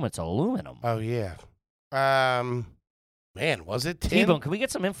would assume it's aluminum. Oh, yeah. Man, was it tin? T-Bone, can we get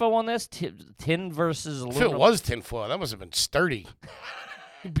some info on this? Tin versus aluminum? If it was tinfoil, that must have been sturdy.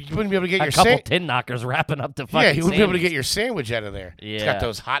 You wouldn't be able to get a your couple tin knockers wrapping up the fucking Yeah, you wouldn't be able to sandwich. get your sandwich out of there. Yeah. It's got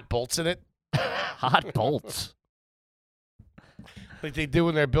those hot bolts in it. Hot bolts. Like they do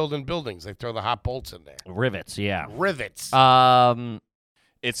when they're building buildings. They throw the hot bolts in there. Rivets, yeah. Rivets.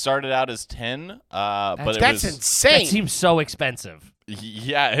 It started out as 10, but That's insane. That seems so expensive.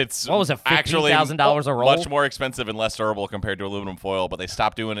 Yeah, it's What was it, actually $15,000 a roll? much more expensive and less durable compared to aluminum foil, but they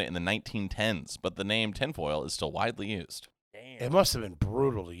stopped doing it in the 1910s. But the name tinfoil is still widely used. It must have been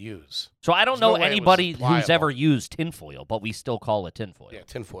brutal to use. So I don't There's know no way it was anybody who's pliable. ever used tinfoil, but we still call it tinfoil. Yeah,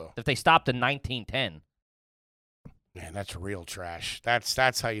 tinfoil. If they stopped in 1910. Man, that's real trash.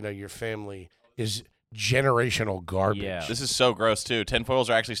 That's how you know your family is generational garbage. Yeah. This is so gross, too. Tinfoils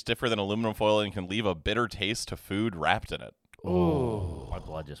are actually stiffer than aluminum foil and can leave a bitter taste to food wrapped in it. Oh, my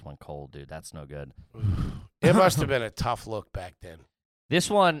blood just went cold, dude. That's no good. It must have been a tough look back then. This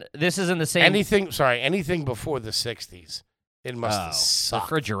is in the same. Anything before the 60s. It must have sucked.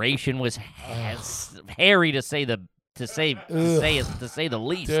 Refrigeration was hairy to say the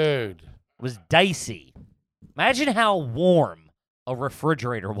least. Dude. It was dicey. Imagine how warm a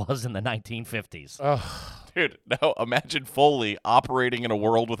refrigerator was in the 1950s. Oh. Dude, no, imagine Foley operating in a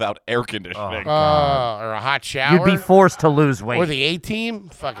world without air conditioning. Or a hot shower. You'd be forced to lose weight. Or the A-team.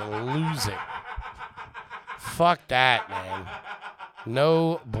 Fucking lose it. Fuck that, man.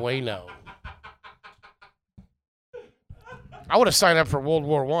 No bueno. I would have signed up for World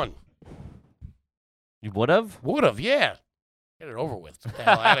War I. You would have? Would have, yeah. Get it over with. Get the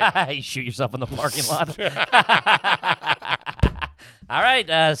hell out of here. You shoot yourself in the parking lot. All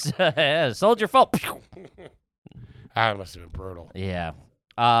right, soldier fault. That must have been brutal. Yeah.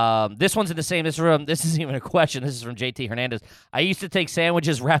 This one's in the same. This isn't even a question. This is from JT Hernandez. I used to take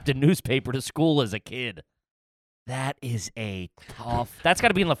sandwiches wrapped in newspaper to school as a kid. That is a tough. That's got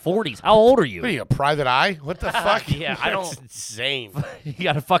to be in the 40s. How old are you? What are you, a private eye? What the fuck? Yeah, I That's don't- insane. You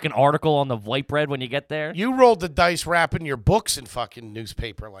got a fucking article on the white bread when you get there? You rolled the dice wrapping your books in fucking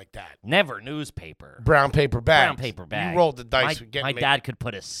newspaper like that. Never newspaper. Brown paper bag. Brown paper bag. You rolled the dice. with getting My me- dad could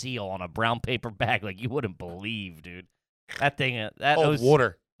put a seal on a brown paper bag like you wouldn't believe, dude. That thing.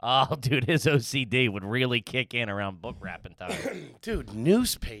 water. Oh, dude, his OCD would really kick in around book wrapping time. Dude,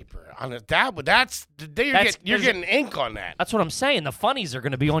 newspaper on it. You're getting ink on that. That's what I'm saying. The funnies are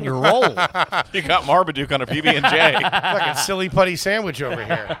going to be on your roll. You got Marmaduke on a PB&J. Fucking silly putty sandwich over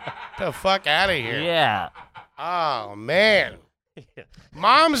here. Get the fuck out of here. Yeah. Oh man.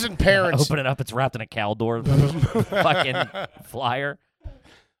 Moms and parents. Open it up. It's wrapped in a Caldor fucking flyer.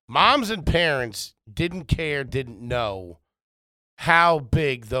 Moms and parents didn't care, didn't know how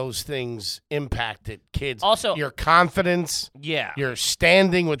big those things impacted kids. Also- your confidence, Yeah. your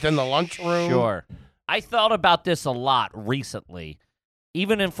standing within the lunchroom. Sure. I thought about this a lot recently,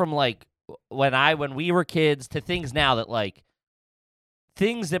 even from like when we were kids to things now that like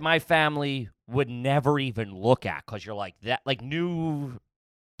things that my family would never even look at because you're like that, like new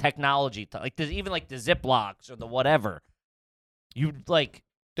technology, like there's even like the Ziplocs or the whatever. You like,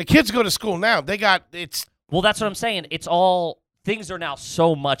 The kids go to school now. They got it's well, that's what I'm saying. It's all things are now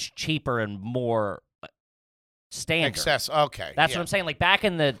so much cheaper and more standard. Okay. That's what I'm saying. Like, back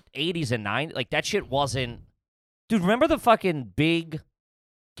in the 80s and 90s, like, that shit wasn't... Dude, remember the fucking big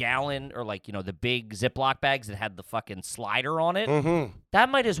gallon or, like, the big Ziploc bags that had the fucking slider on it? Mm-hmm. That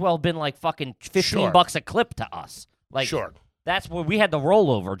might as well have been, like, fucking $15 a clip to us. Like, sure. That's where we had the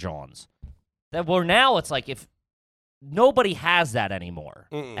rollover Johns. Where now it's like, if nobody has that anymore.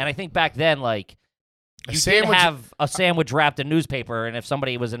 Mm-mm. And I think back then, like, you did have a sandwich wrapped in newspaper, and if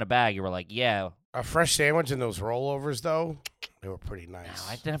somebody was in a bag, you were like, yeah. A fresh sandwich and those rollovers, though, they were pretty nice.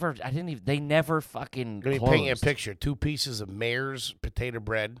 No, they never fucking Let me closed. paint you a picture. 2 pieces of Mayor's potato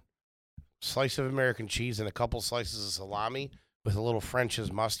bread, slice of American cheese, and a couple slices of salami with a little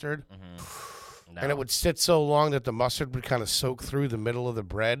French's mustard. Mm-hmm. No. And it would sit so long that the mustard would kind of soak through the middle of the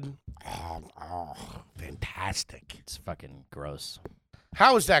bread. Fantastic. It's fucking gross.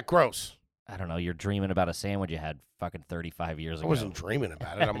 How is that gross? I don't know. You're dreaming about a sandwich you had fucking 35 years ago. I wasn't dreaming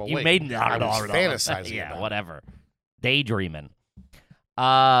about it. I'm awake. You made I was fantasizing yeah, about it. whatever. Daydreaming.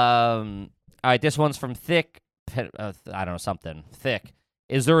 All right, this one's from Thick. I don't know, something. Thick.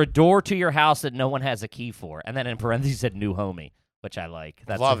 Is there a door to your house that no one has a key for? And then in parentheses said new homie, which I like.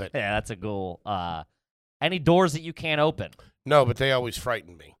 Love it. Yeah, that's a goal. Any doors that you can't open? No, but they always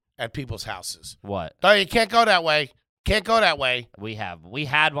frighten me at people's houses. What? No, you can't go that way. Can't go that way. We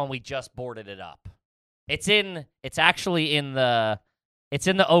had one. We just boarded it up. It's actually in the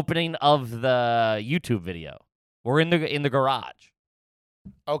opening of the YouTube video. We're in the garage.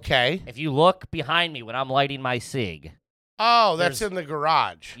 Okay. If you look behind me when I'm lighting my cig. Oh, that's in the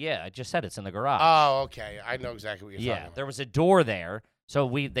garage. Yeah, I just said it's in the garage. Oh, okay. I know exactly what you're talking about. There was a door there, so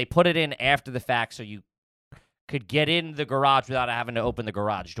they put it in after the fact so you could get in the garage without having to open the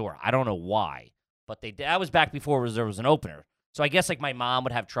garage door. I don't know why, but that was back before there was an opener. So I guess like my mom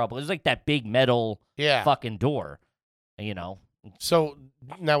would have trouble. It was like that big metal fucking door, So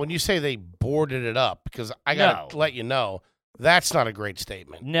now when you say they boarded it up, because I got to let you know, that's not a great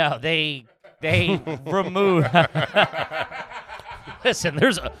statement. No, they removed. Listen,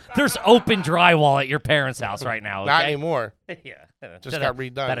 there's open drywall at your parents' house right now. Okay? Not anymore. Yeah, just got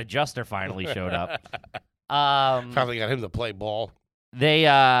redone. That adjuster finally showed up. Finally got him to play ball.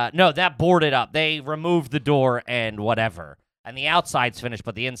 That boarded up. They removed the door and whatever, and the outside's finished,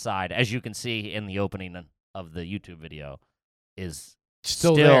 but the inside, as you can see in the opening of the YouTube video, is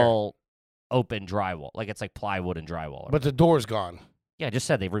still open drywall. Like it's like plywood and drywall. But the door's gone. Yeah, I just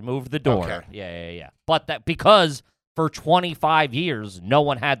said they removed the door. Okay. Yeah. But that because for 25 years no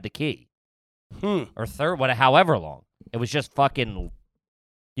one had the key. Or however long. It was just fucking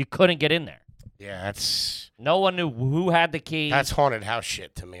you couldn't get in there. Yeah, that's no one knew who had the key. That's haunted house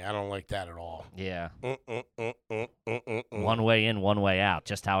shit to me. I don't like that at all. Yeah. One way in, one way out.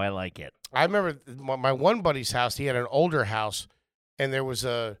 Just how I like it. I remember my one buddy's house. He had an older house, and there was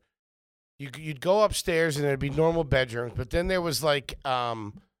you'd go upstairs and there'd be normal bedrooms, but then there was like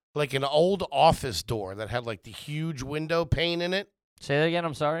an old office door that had like the huge window pane in it. Say that again.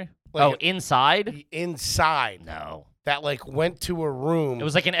 I'm sorry. Like inside? Inside. No. That like went to a room. It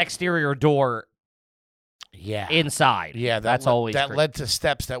was like an exterior door. Yeah. Inside. Yeah, that's always that led to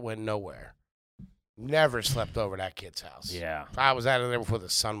steps that went nowhere. Never slept over that kid's house. Yeah. I was out of there before the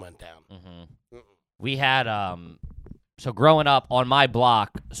sun went down. Mm-hmm. We had so growing up on my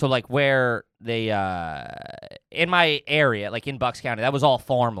block, so like where they in my area, like in Bucks County, that was all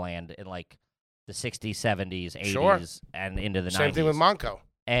farmland in like the 60s, 70s, 80s, and into the 90s. Same thing with Monco.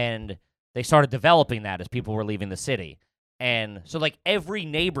 And they started developing that as people were leaving the city. And so like every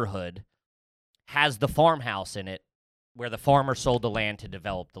neighborhood has the farmhouse in it where the farmer sold the land to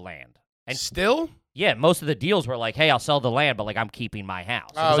develop the land. And still? Yeah, most of the deals were like, hey, I'll sell the land, but like I'm keeping my house.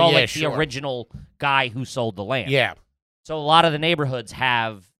 It was all the original guy who sold the land. Yeah. So a lot of the neighborhoods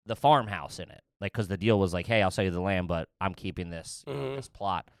have the farmhouse in it. Like, because the deal was like, hey, I'll sell you the land, but I'm keeping this this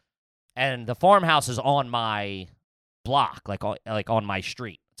plot. And the farmhouse is on my block, like on my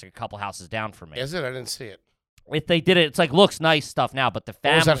street. It's like a couple houses down from me. Is it? I didn't see it. If they did it, it's like looks nice stuff now, but the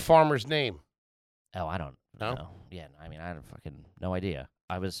family. What was that farmer's name? Oh, I don't know. Yeah, I mean, I have fucking no idea.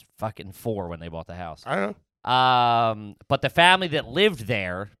 I was fucking 4 when they bought the house. I don't know. But the family that lived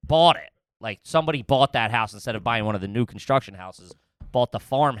there bought it. Like somebody bought that house instead of buying one of the new construction houses. Bought the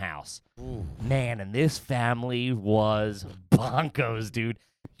farmhouse. Ooh. Man, and this family was bonkos, dude.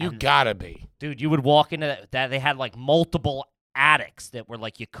 You gotta be. Dude, you would walk into that. They had like multiple attics that were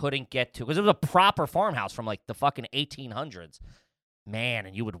like you couldn't get to because it was a proper farmhouse from like the fucking 1800s. man,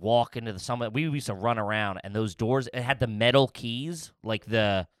 and you would walk into we used to run around, and those doors, it had the metal keys, like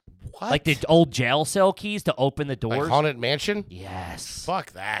the old jail cell keys to open the doors. Like Haunted Mansion? Yes.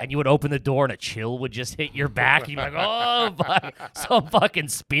 Fuck that. And you would open the door, and a chill would just hit your back. You'd be like, oh, some fucking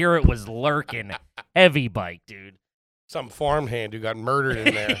spirit was lurking. Heavy bike, dude. Some farmhand who got murdered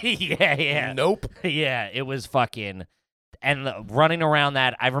in there. Yeah. Nope. Yeah, it was fucking... And running around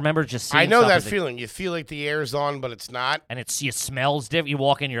that, I remember just seeing I know that feeling. You feel like the air's on, but it's not. And it smells different. You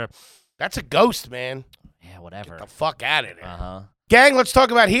walk in, you're... That's a ghost, man. Yeah, whatever. Get the fuck out of there. Uh-huh. Gang, let's talk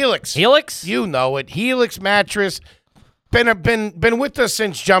about Helix. Helix? You know it. Helix mattress. Been with us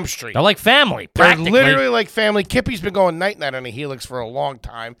since Jump Street. They're like family, practically. They're literally like family. Kippy's been going night-night on a Helix for a long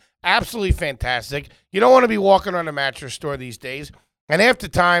time. Absolutely fantastic. You don't want to be walking around a mattress store these days. And half the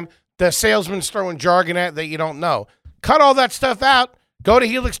time, the salesman's throwing jargon at that you don't know. Cut all that stuff out. Go to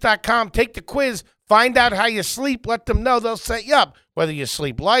helix.com, take the quiz, find out how you sleep, let them know. They'll set you up. Whether you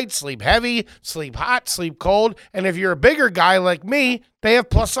sleep light, sleep heavy, sleep hot, sleep cold. And if you're a bigger guy like me, they have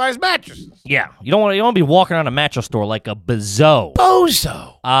plus-size mattresses. Yeah. You don't want to be walking around a mattress store like a bozo.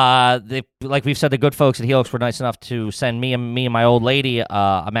 Like we've said, the good folks at Helix were nice enough to send me and my old lady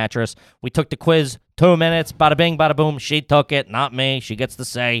a mattress. We took the quiz, 2 minutes, bada bing, bada boom. She took it, not me. She gets to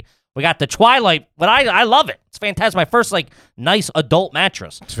say. We got the Twilight, but I love it. It's fantastic. My first nice adult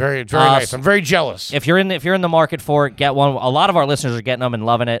mattress. It's very nice. I'm very jealous. If you're in the market for it, get one. A lot of our listeners are getting them and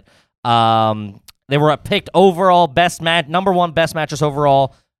loving it. They were picked overall number one best mattress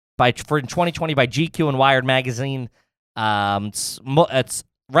overall for 2020 by GQ and Wired magazine. It's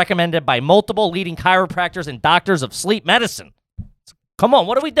recommended by multiple leading chiropractors and doctors of sleep medicine. Come on,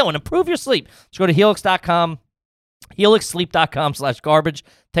 what are we doing? Improve your sleep. Let's go to helix.com. HelixSleep.com/garbage.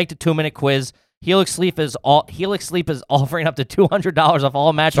 Take the 2-minute quiz. Helix Sleep is offering up to $200 off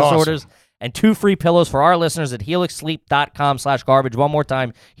all mattress orders and 2 free pillows for our listeners at HelixSleep.com/garbage. One more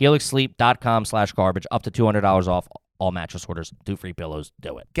time, HelixSleep.com/garbage. Up to $200 off all mattress orders, 2 free pillows.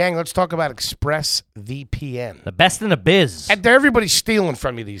 Do it. Gang, let's talk about ExpressVPN. The best in the biz. And everybody's stealing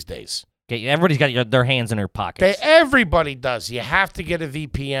from you these days. Okay, everybody's got their hands in their pockets. Everybody does. You have to get a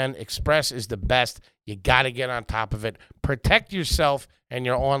VPN. Express is the best. You got to get on top of it. Protect yourself and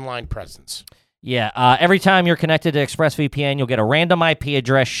your online presence. Yeah, every time you're connected to ExpressVPN, you'll get a random IP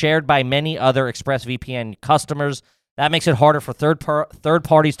address shared by many other ExpressVPN customers. That makes it harder for third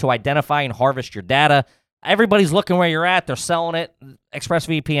parties to identify and harvest your data. Everybody's looking where you're at. They're selling it.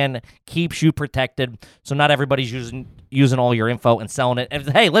 ExpressVPN keeps you protected, so not everybody's using all your info and selling it. And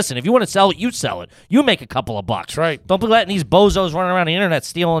hey, listen, if you want to sell it, you sell it. You make a couple of bucks. That's right. Don't be letting these bozos running around the internet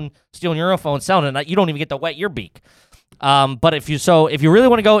stealing your info and selling it. You don't even get to wet your beak. But if you really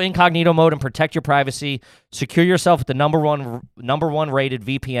want to go incognito mode and protect your privacy, secure yourself with the number one rated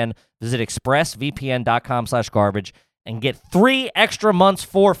VPN. Visit expressvpn.com/garbage and get 3 extra months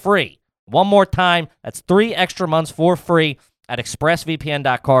for free. One more time, that's 3 extra months for free at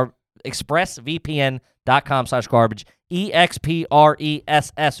expressvpn.com/garbage,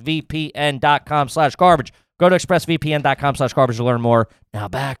 expressvpn.com/garbage. Go to expressvpn.com/garbage to learn more. Now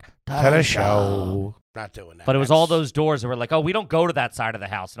back to the show. Not doing that. But it was all those doors that were like, oh, we don't go to that side of the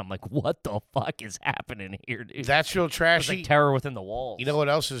house. And I'm like, what the fuck is happening here, dude? That's real trashy. It was like terror within the walls. You know what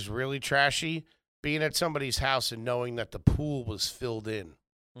else is really trashy? Being at somebody's house and knowing that the pool was filled in.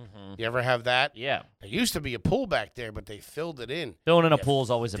 Mm-hmm. You ever have that? Yeah. There used to be a pool back there, but they filled it in. Filling in a pool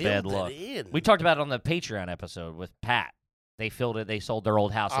is always a bad look. We talked about it on the Patreon episode with Pat. They filled it. They sold their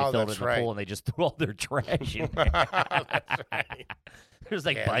old house. They filled it in the pool, and they just threw all their trash in there. That's right. There's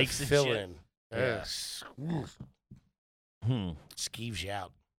bikes and fill shit. In. Yeah. Skeeves you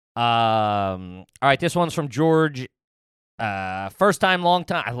out. All right, this one's from George. First time, long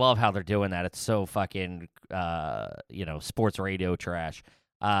time. I love how they're doing that. It's so fucking, sports radio trash.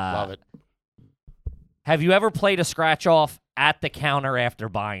 Love it. Have you ever played a scratch off at the counter after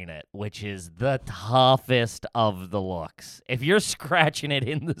buying it, which is the toughest of the looks? If you're scratching it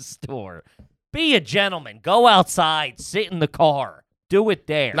in the store, be a gentleman. Go outside. Sit in the car. Do it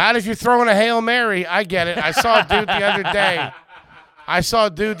there. Not if you're throwing a Hail Mary. I get it. I saw a dude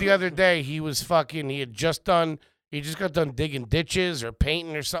the other day. He was fucking, he just got done digging ditches or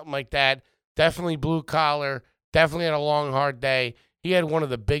painting or something like that. Definitely blue collar. Definitely had a long, hard day. He had one of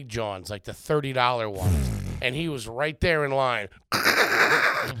the big Johns, like the $30 ones. And he was right there in line.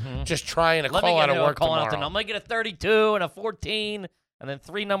 Just trying to call out of work tomorrow. I'm going to get a 32 and a 14 and then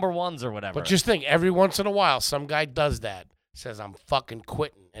 3 number ones or whatever. But just think, every once in a while, some guy does that. Says, I'm fucking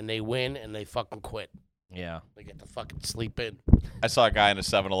quitting. And they win and they fucking quit. Yeah. They get to fucking sleep in. I saw a guy in a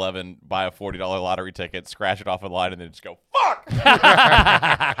 7-Eleven buy a $40 lottery ticket, scratch it off a line, and then just go, fuck!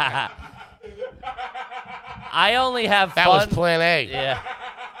 I only have That fun. was plan A. Yeah.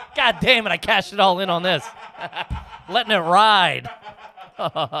 God damn it, I cashed it all in on this. Letting it ride.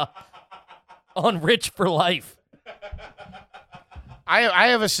 On Rich for life. I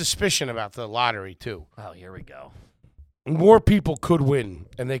have a suspicion about the lottery, too. Oh, here we go. More people could win,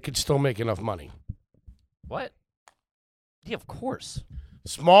 and they could still make enough money. What? Yeah, of course.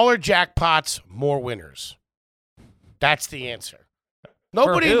 Smaller jackpots, more winners. That's the answer.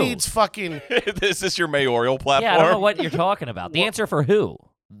 Nobody who? needs fucking... Is this your mayoral platform? Yeah, I don't know what you're talking about. The answer for who?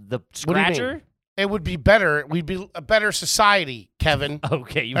 The What do you mean? scratcher? It would be better. We'd be a better society, Kevin.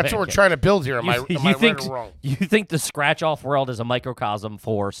 Okay, That's what we're trying to build here. Am I think, right or wrong? You think the scratch-off world is a microcosm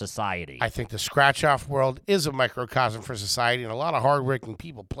for society? I think the scratch-off world is a microcosm for society, and a lot of hardworking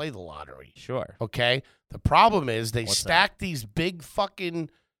people play the lottery. Sure. Okay? The problem is they What's stack these big fucking,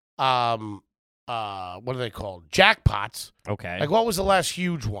 what are they called? Jackpots. Okay. Like, what was the last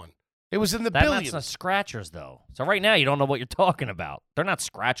huge one? It was in the That's billions. not scratchers, though. So right now, you don't know what you're talking about. They're not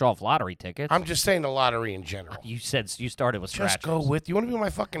scratch-off lottery tickets. I'm just saying the lottery in general. You said you started with scratchers. Just go with. You want to be my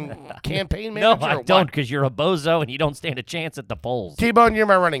fucking campaign No, manager? I or don't, what? because you're a bozo and you don't stand a chance at the polls. T-Bone, you're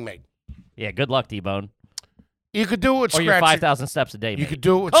my running mate. Yeah, good luck, T-Bone. You could do it with Or your scratch. 5,000 steps a day, You mate. could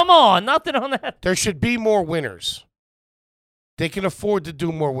do it with. Come on, nothing on that. There should be more winners. They can afford to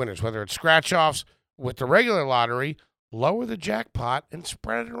do more winners, whether it's scratch-offs with the regular lottery. Lower the jackpot and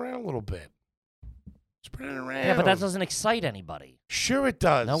spread it around a little bit. Spread it around. Yeah, but that doesn't excite anybody. Sure, it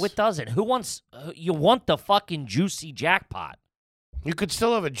does. No, it doesn't. Who wants? You want the fucking juicy jackpot? You could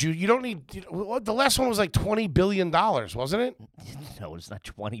still have a Jew. You don't need. The last one was like $20 billion, wasn't it? No, it's not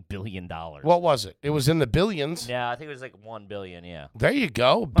 $20 billion. What was it? It was in the billions. Yeah, I think it was like $1 billion. Yeah, There you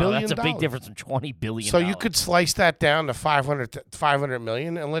go. oh, $billion. that's a big difference from $20 billion. So you could slice that down to 500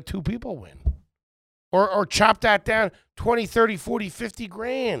 million and let two people win. Or chop that down 20, 30, 40, 50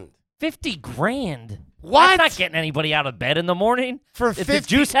 grand. 50 grand. What? That's not getting anybody out of bed in the morning. For If 50, the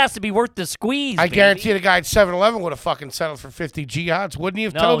juice has to be worth the squeeze. I baby. guarantee the guy at 7-Eleven would have fucking settled for 50 jihad's, wouldn't he,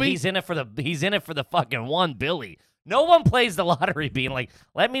 No, Toby? he's in it for the fucking one Billy. No one plays the lottery being like,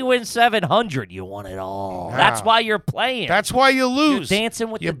 let me win 700. You want it all. Nah. That's why you're playing. That's why you lose. You're dancing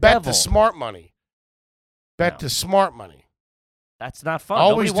with you the bet devil. the smart money. Bet No. the smart money. That's not fun.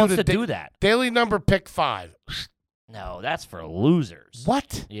 Always Nobody wants do to the do that. Daily number pick 5. No, that's for losers.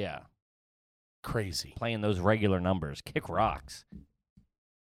 What? Yeah. Crazy. Playing those regular numbers. Kick rocks.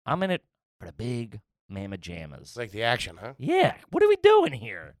 I'm in it for the big mamma jammas. It's like the action, huh? Yeah. What are we doing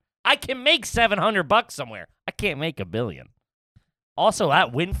here? I can make $700 somewhere. I can't make $1 billion. Also,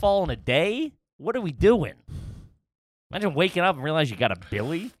 that windfall in a day? What are we doing? Imagine waking up and realize you got a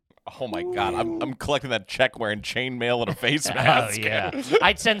Billy. Oh my God, I'm collecting that check wearing chainmail and a face mask. Oh, yeah.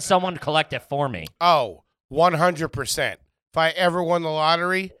 I'd send someone to collect it for me. Oh, 100%. If I ever won the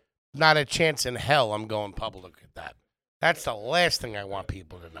lottery, not a chance in hell I'm going public with that. That's the last thing I want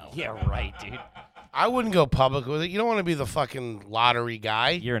people to know. Yeah, right, dude. I wouldn't go public with it. You don't want to be the fucking lottery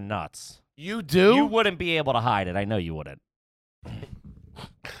guy. You're nuts. You do? You wouldn't be able to hide it. I know you wouldn't.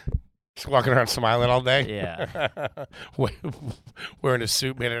 Just walking around smiling all day? Yeah. Wearing a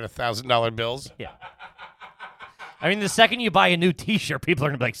suit made out of $1,000 bills? Yeah. I mean, the second you buy a new T-shirt, people are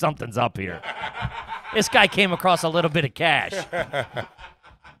going to be like, something's up here. This guy came across a little bit of cash.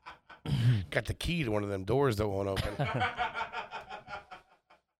 Got the key to one of them doors that won't open.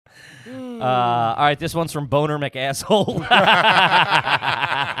 All right, this one's from Boner McAsshole.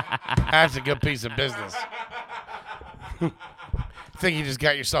 That's a good piece of business. I think you just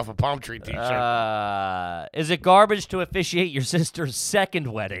got yourself a palm tree T-shirt. Is it garbage to officiate your sister's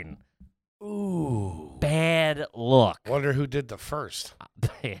second wedding? Ooh. Bad look. Wonder who did the first.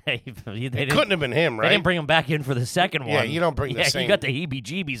 They It didn't- couldn't have been him, They right? didn't bring him back in for the second one. Yeah, you don't bring the Yeah, same- you got the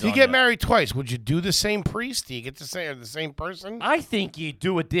heebie-jeebies If you on get you. married twice, would you do the same priest? Do you get the same person? I think you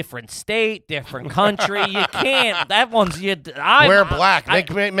do a different state, different country. You can't. That one's you. Wear black. Make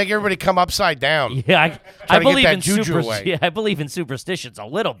everybody come upside down. Yeah, I Try to get believe that in juju away. Yeah, I believe in superstitions a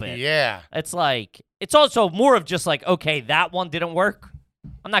little bit. Yeah. It's like it's also more of just like, okay, that one didn't work.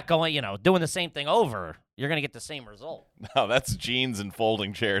 I'm not going, doing the same thing over. You're gonna get the same result. No, that's jeans and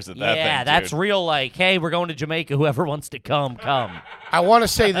folding chairs at that thing, Yeah, that's dude. real. Like, hey, we're going to Jamaica. Whoever wants to come. I want to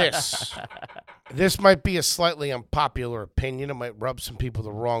say this. This might be a slightly unpopular opinion. It might rub some people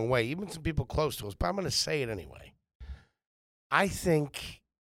the wrong way, even some people close to us, but I'm going to say it anyway. I think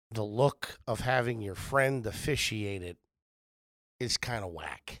the look of having your friend officiate it is kind of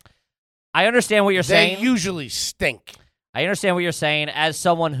whack. I understand what you're They saying. usually stink. I understand what you're saying. As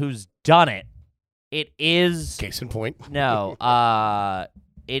someone who's done it, it is Case in point. no.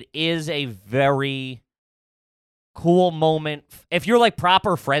 It is a very cool moment. If you're like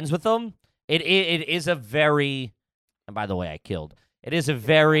proper friends with them, It is a very, and by the way, I killed. It is a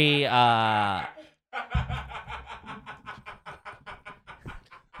very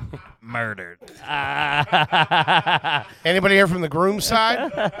murdered. Anybody here from the groom's side?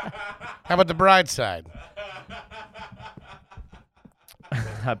 How about the bride's side?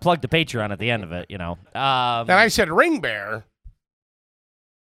 I plugged the Patreon at the end of it, Then I said ring bearer.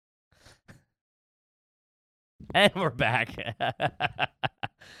 And we're back.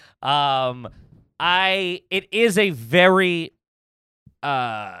 It is a very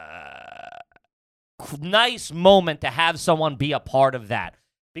nice moment to have someone be a part of that.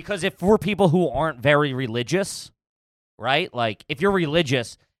 Because if we're people who aren't very religious, right? Like, if you're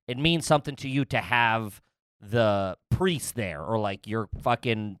religious, it means something to you to have the priest there, or like your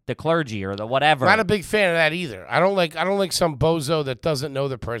fucking the clergy or the whatever. Not a big fan of that either. I don't like some bozo that doesn't know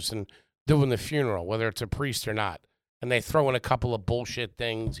the person doing the funeral, whether it's a priest or not. And they throw in a couple of bullshit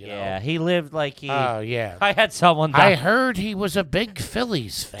things, you know. Yeah, he lived like he. Oh, yeah. I had someone I heard he was a big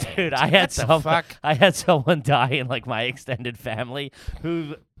Phillies fan. Dude, I had fuck? I had someone die in like my extended family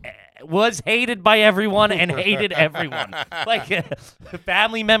who was hated by everyone and hated everyone. Like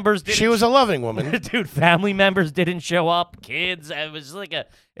family members didn't. She was a loving woman. Dude, family members didn't show up. Kids, it was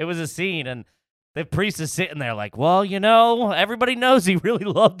a scene, and the priest is sitting there like, well, everybody knows he really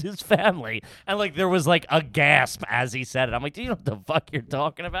loved his family. And like there was like a gasp as he said it. I'm like, do you know what the fuck you're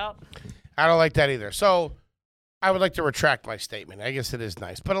talking about? I don't like that either. So I would like to retract my statement. I guess it is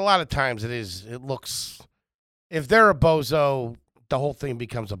nice. But a lot of times it looks, if they're a bozo, the whole thing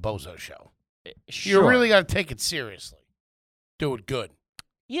becomes a bozo show. Sure. You really got to take it seriously. Do it good.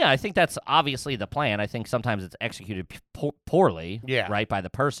 Yeah, I think that's obviously the plan. I think sometimes it's executed poorly, right, by the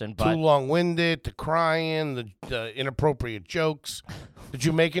person. But too long-winded, the crying, the inappropriate jokes. Did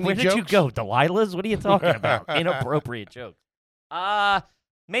you make any jokes? Where did you go, Delilah's? What are you talking about? Inappropriate jokes.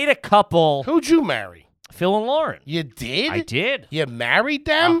 Made a couple. Who'd you marry? Phil and Lauren. You did? I did. You married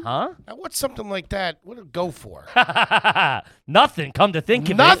them? Uh-huh. Now, what's something like that? What did it go for? Nothing, come to think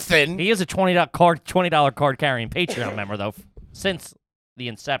of it. Nothing? He is a $20 card carrying Patreon member, though, since the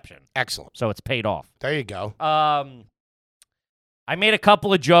inception. Excellent. So it's paid off. There you go. I made a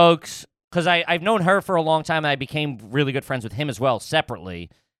couple of jokes because I've known her for a long time, and I became really good friends with him as well, separately.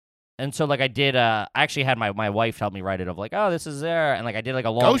 And so, like, I did, I actually had my wife help me write it of, like, oh, this is there. And, like, I did, like,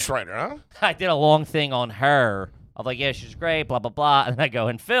 a long... Ghostwriter, huh? I did a long thing on her of, like, yeah, she's great, blah, blah, blah. And I go,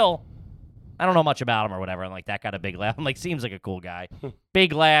 and Phil, I don't know much about him or whatever. And, like, that got a big laugh. I'm like, seems like a cool guy.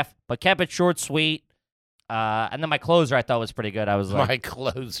 Big laugh, but kept it short, sweet. And then my closer I thought was pretty good. I was like... My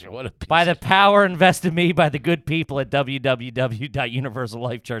closer, what a piece by the power invested in me by the good people at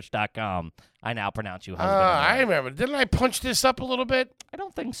www.universallifechurch.com, I now pronounce you husband. I remember. Didn't I punch this up a little bit? I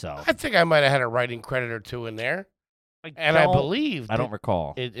don't think so. I think I might have had a writing credit or two in there. I believe... I don't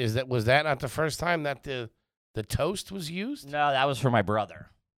recall. Was that not the first time that the toast was used? No, that was for my brother.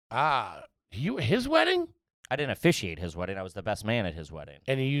 His wedding? I didn't officiate his wedding. I was the best man at his wedding.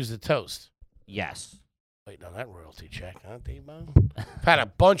 And you used the toast? Yes. Waiting on that royalty check, huh, D-Bone? I've had a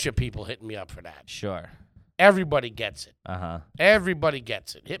bunch of people hitting me up for that. Sure. Everybody gets it. Uh-huh. Everybody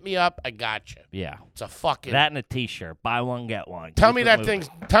gets it. Hit me up, I got you. Yeah. It's a fucking... That and a T-shirt. Buy one, get one. Tell me that thing's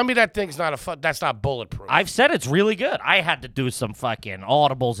not that's not bulletproof. I've said it's really good. I had to do some fucking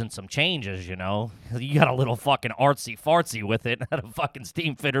audibles and some changes, You got a little fucking artsy-fartsy with it at a fucking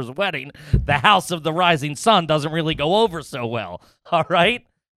steam fitter's wedding. The House of the Rising Sun doesn't really go over so well. All right?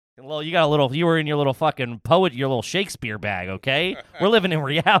 Well, you were in your little fucking your little Shakespeare bag, okay? We're living in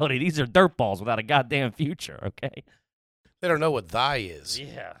reality. These are dirtballs without a goddamn future, okay? They don't know what thy is.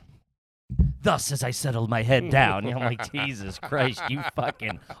 Yeah. Thus, as I settled my head down, I'm like, Jesus Christ, you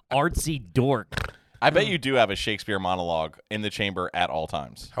fucking artsy dork. I bet you do have a Shakespeare monologue in the chamber at all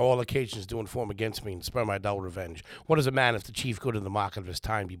times. How all occasions do inform against me and spur my dull revenge. What is a man if the chief good in the market of his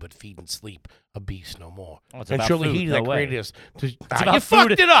time be but feed and sleep, a beast no more? Oh, and surely food, he no that way. created us... You food.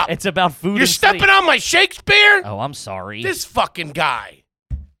 fucked it up! It's about food You're and stepping sleep. on my Shakespeare? Oh, I'm sorry. This fucking guy.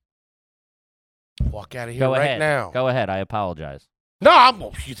 Walk out of here Go right ahead. now. Go ahead. I apologize.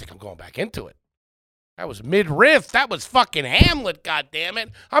 No, you think I'm going back into it? That was mid-riff. That was fucking Hamlet, goddammit.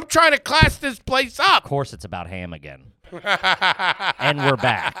 I'm trying to class this place up. Of course it's about ham again. And we're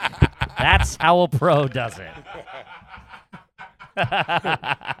back. That's how a pro does it.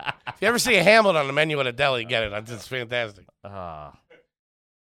 If you ever see a Hamlet on the menu at a deli, get it. It's fantastic. Yo,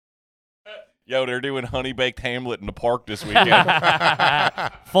 they're doing honey-baked Hamlet in the park this weekend.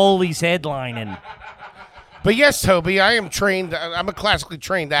 Foley's headlining. But yes, Toby, I am trained. I'm a classically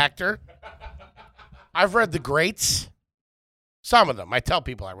trained actor. I've read the greats. Some of them. I tell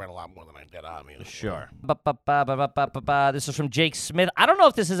people I read a lot more than I did. Sure. This is from Jake Smith. I don't know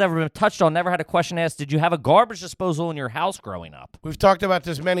if this has ever been touched on. Never had a question asked. Did you have a garbage disposal in your house growing up? We've talked about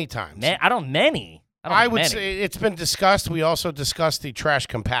this many times. I would say it's been discussed. We also discussed the trash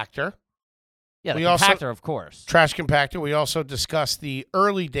compactor. Yeah, the compactor, of course. Trash compactor. We also discussed the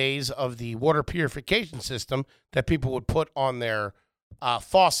early days of the water purification system that people would put on their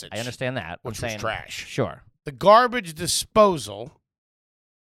faucets. I understand that. Which was trash. Sure. The garbage disposal,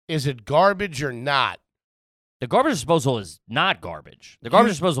 is it garbage or not? The garbage disposal is not garbage. The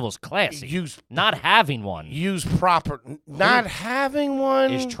garbage disposal is classy. Not having one. Use proper. Not having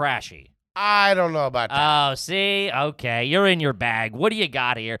one is trashy. I don't know about that. Oh, see? Okay. You're in your bag. What do you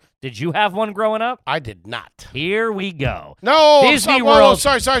got here? Did you have one growing up? I did not. Here we go. No. Disney World.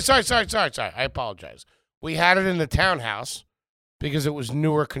 Sorry. I apologize. We had it in the townhouse because it was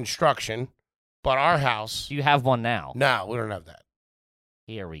newer construction. But our house. Do you have one now? No, we don't have that.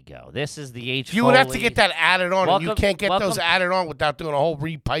 Here we go. This is the H. You would have to get that added on, and you can't get those added on without doing a whole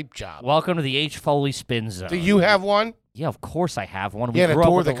re-pipe job. Welcome to the H. Foley Spin Zone. Do you have one? Yeah, of course I have one. Yeah, we the grew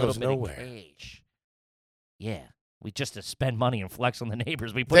door up with that a goes little nowhere. bit of cage. Yeah, we just to spend money and flex on the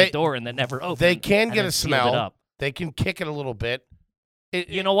neighbors. We put a door in that never opened. They can get a sealed it smell. up. They can kick it a little bit.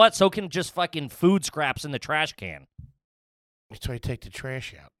 You know what? So can just fucking food scraps in the trash can. That's why you take the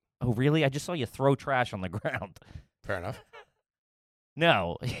trash out. Oh, really? I just saw you throw trash on the ground. Fair enough.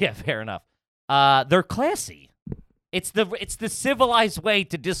 No. Yeah, fair enough. They're classy. It's the civilized way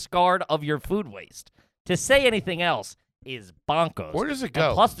to discard of your food waste. To say anything else is bonkers. Where does it go?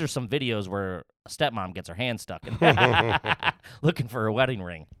 And plus, there's some videos where a stepmom gets her hand stuck in looking for a wedding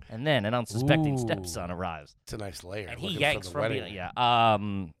ring, and then an unsuspecting stepson arrives. It's a nice layer. And he yanks from it. Yeah.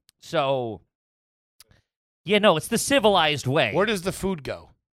 So, yeah, no, it's the civilized way. Where does the food go?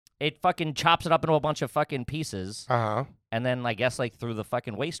 It fucking chops it up into a bunch of fucking pieces. Uh-huh. And then, I guess, like, through the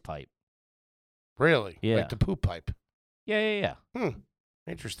fucking waste pipe. Really? Yeah. Like the poop pipe? Yeah.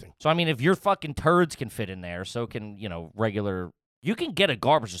 Interesting. So, I mean, if your fucking turds can fit in there, so can, regular... You can get a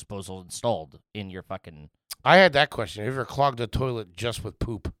garbage disposal installed in your fucking... I had that question. Have you ever clogged a toilet just with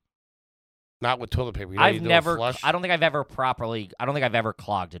poop? Not with toilet paper. I've never... I don't think I've ever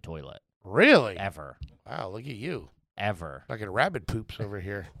clogged a toilet. Really? Ever. Wow, look at you. Ever. Like a rabbit poops over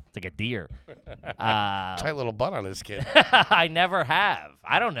here. It's like a deer. Tight little butt on this kid. I never have.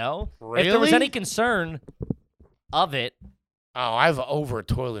 I don't know. Really? If there was any concern of it. Oh, I've over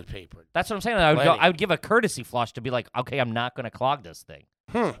toilet paper. That's what I'm saying. I would give a courtesy flush to be like, okay, I'm not going to clog this thing.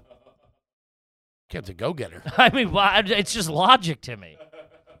 Kid's a go-getter. I mean, it's just logic to me.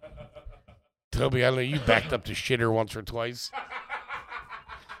 Toby, I know you backed up the shitter once or twice.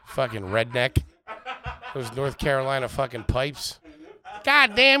 Fucking redneck. Those North Carolina fucking pipes.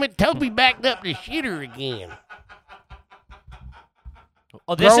 God damn it, Toby backed up the shitter again.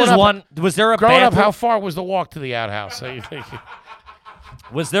 Oh, this is one. Was there a growing bathroom? up, how far was the walk to the outhouse?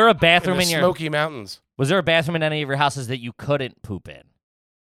 Was there a bathroom in your Smoky Mountains? Was there a bathroom in any of your houses that you couldn't poop in?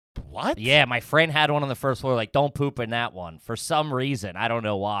 What? Yeah, my friend had one on the first floor. Like, don't poop in that one for some reason. I don't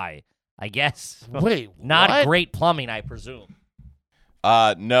know why. I guess. Wait, not what? great plumbing, I presume.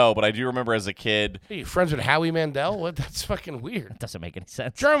 No, but I do remember as a kid. Hey, you friends with Howie Mandel? What? That's fucking weird. That doesn't make any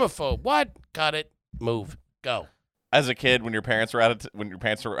sense. Germaphobe. What? Got it. Move. Go. As a kid, when your parents were out of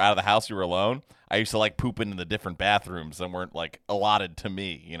the house, you were alone. I used to like poop into the different bathrooms that weren't like allotted to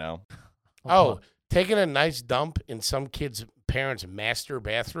me. You know. Oh, taking a nice dump in some kid's parents' master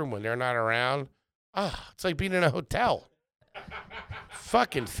bathroom when they're not around. It's like being in a hotel.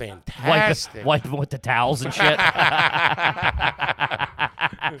 Fucking fantastic. Wiping with the towels and shit.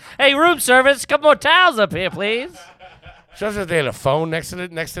 Hey, room service, couple more towels up here, please. Just that they had a phone next to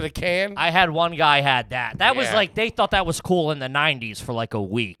the can. I had one guy had that. That was like, they thought that was cool in the 90s for like a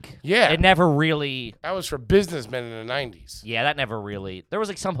week. Yeah. It never really. That was for businessmen in the 90s. Yeah, that never really. There was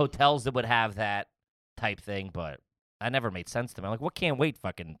like some hotels that would have that type thing, but that never made sense to me. I'm like, what can't wait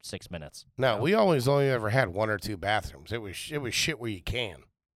fucking 6 minutes? No, we always only ever had one or two bathrooms. It was shit where you can.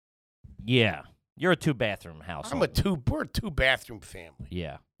 Yeah. You're a 2-bathroom house. We're a 2-bathroom family.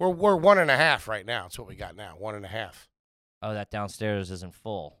 Yeah. We're 1.5 right now. That's what we got now. 1.5. Oh, that downstairs isn't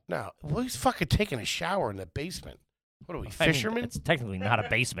full. No, well, he's fucking taking a shower in the basement. What are we, fishermen? I mean, it's technically not a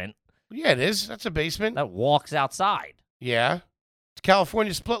basement. Yeah, it is. That's a basement. That walks outside. Yeah. It's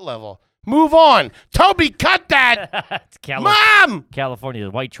California split level. Move on. Toby, cut that. It's Mom!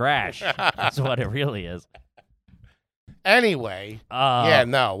 California's white trash. That's what it really is. Anyway. Yeah,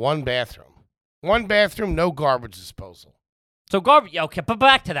 no, 1 bathroom. 1 bathroom, no garbage disposal. So garbage. Okay, but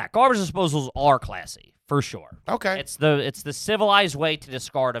back to that. Garbage disposals are classy for sure. Okay. It's the civilized way to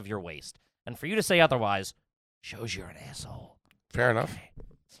discard of your waste, and for you to say otherwise shows you're an asshole. Fair enough.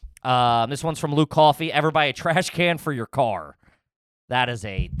 This one's from Luke Coffey. Ever buy a trash can for your car? That is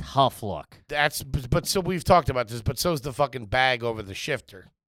a tough look. But so we've talked about this, but so's the fucking bag over the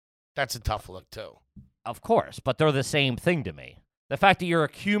shifter. That's a tough look, too. Of course, but they're the same thing to me. The fact that you're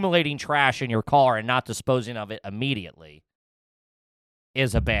accumulating trash in your car and not disposing of it immediately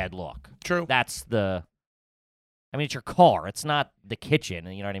is a bad look. True. It's your car. It's not the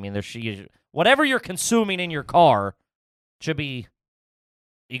kitchen. You know what I mean? Whatever you're consuming in your car should be,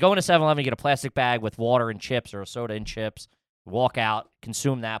 you go into 7-Eleven, you get a plastic bag with water and chips or a soda and chips, walk out,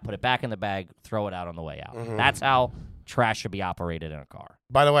 consume that, put it back in the bag, throw it out on the way out. Mm-hmm. That's how trash should be operated in a car.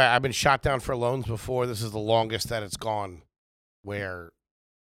 By the way, I've been shot down for loans before. This is the longest that it's gone where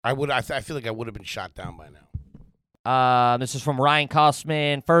I feel like I would have been shot down by now. This is from Ryan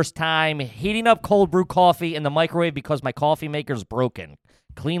Kosman. First time heating up cold brew coffee in the microwave because my coffee maker's broken.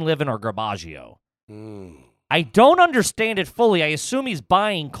 Clean Living or Garbaggio. I don't understand it fully. I assume he's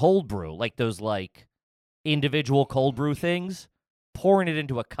buying cold brew, like those individual cold brew things, pouring it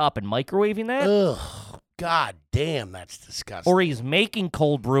into a cup and microwaving that. Ugh, god damn, that's disgusting. Or he's making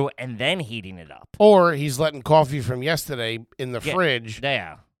cold brew and then heating it up. Or he's letting coffee from yesterday in the fridge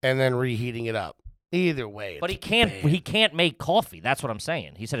and then reheating it up. Either way, but he can't make coffee. That's what I'm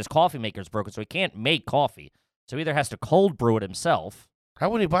saying. He said his coffee maker's broken, so he can't make coffee. So he either has to cold brew it himself. How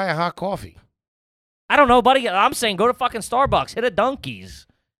would he buy a hot coffee? I don't know, buddy. I'm saying go to fucking Starbucks, hit a Dunkies.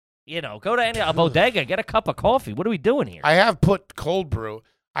 Go to a bodega, get a cup of coffee. What are we doing here? I have put cold brew.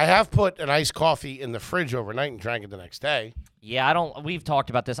 I have put an iced coffee in the fridge overnight and drank it the next day. Yeah, we've talked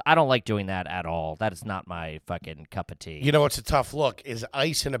about this. I don't like doing that at all. That is not my fucking cup of tea. You know what's a tough look is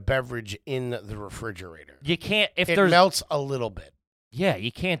ice in a beverage in the refrigerator. You can't, it melts a little bit. Yeah,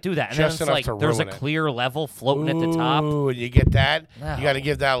 you can't do that. And just then enough it's to there's a ruin it. clear level floating at the top. Ooh, and you get that? No. You got to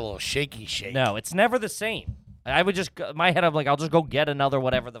give that a little shaky shake. No, it's never the same. I would just, my head, I'm like, I'll just go get another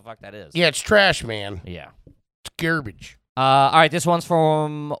whatever the fuck that is. Yeah, it's trash, man. Yeah. It's garbage. All right, this one's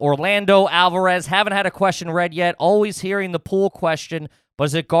from Orlando Alvarez. Haven't had a question read yet. Always hearing the pool question. But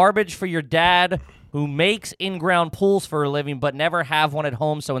is it garbage for your dad who makes in-ground pools for a living but never have one at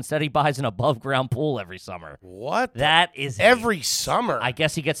home, so instead he buys an above-ground pool every summer? What? That is every summer. I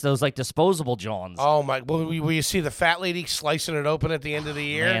guess he gets those disposable Johns. Oh my! Well, will you see the fat lady slicing it open at the end of the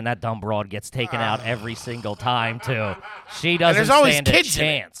year? Man, that dumb broad gets taken out every single time too. She doesn't there's always stand kids a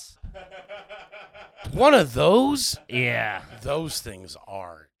chance. One of those? Yeah. Those things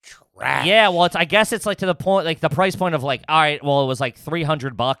are trash. Yeah, well, I guess it's to the point, the price point of all right, well, it was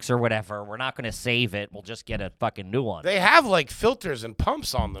 $300 or whatever. We're not going to save it. We'll just get a fucking new one. They have filters and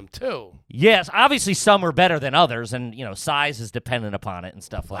pumps on them too. Yes, obviously some are better than others, and size is dependent upon it and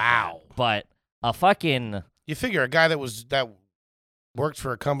stuff like that. But a fucking, you figure a guy that worked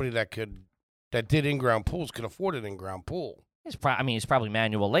for a company that did in-ground pools could afford an in-ground pool. He's probably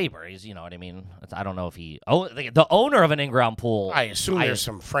manual labor. He's, you know what I mean? I don't know if the owner of an in-ground pool. I assume there's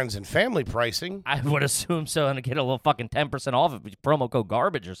some friends and family pricing. I would assume so, and get a little fucking 10% off if promo code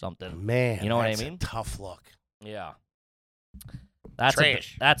garbage or something. Man, you know what I mean? A tough look. Yeah, that's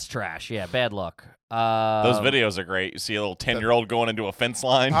trash. That's trash. Yeah, bad luck. Those videos are great. You see a little 10-year-old going into a fence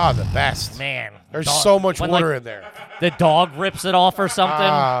line. Ah, the best. Man, there's so much water in there. The dog rips it off or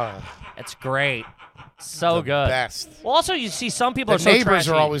something. It's great. So good. Best. Well, also, you see some people the are so neighbors trashy.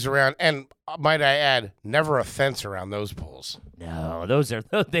 are always around, and might I add, never a fence around those pools. No,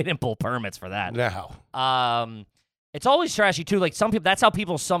 they didn't pull permits for that. No. It's always trashy too. Some people, that's how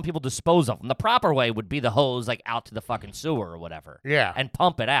some people dispose of them. The proper way would be the hose out to the fucking sewer or whatever. Yeah. And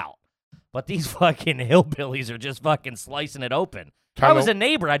pump it out. But these fucking hillbillies are just fucking slicing it open. If I was a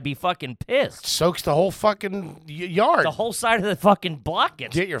neighbor, I'd be fucking pissed. Soaks the whole fucking yard. The whole side of the fucking block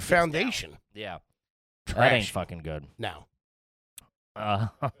gets. Get your foundation. Yeah. Trash. That ain't fucking good. No. That's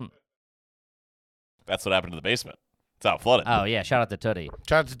what happened to the basement. It's how it flooded. Oh, yeah. Shout out to Tootie.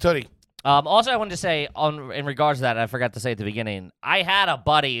 Shout out to Tootie. Also, I wanted to say, in regards to that, I forgot to say at the beginning, I had a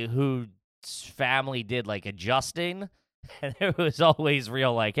buddy whose family did adjusting, and it was always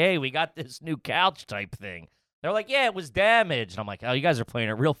real hey, we got this new couch type thing. They're like, yeah, it was damaged. And I'm like, oh, you guys are playing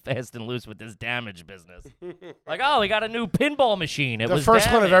it real fast and loose with this damage business. Oh, we got a new pinball machine. The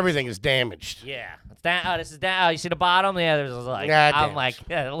first one of everything is damaged. Yeah. It's this is you see the bottom? Yeah, there's I'm like,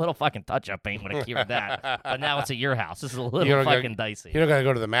 yeah, a little fucking touch-up paint would have cured that. But now it's at your house. This is a little fucking dicey. You don't got to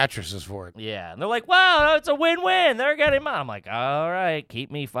go to the mattresses for it. Yeah. And they're like, wow, it's a win-win. They're getting mine. I'm like, all right,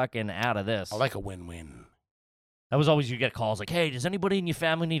 keep me fucking out of this. I like a win-win. That was always, you get calls hey, does anybody in your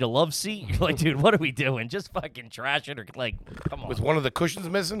family need a love seat? You're like, dude, what are we doing? Just fucking trash it or come on. With one of the cushions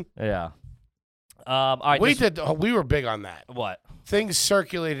missing? Yeah. All right. We were big on that. What? Things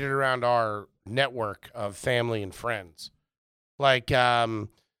circulated around our network of family and friends. Like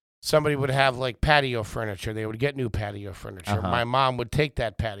somebody would have like patio furniture. They would get new patio furniture. Uh-huh. My mom would take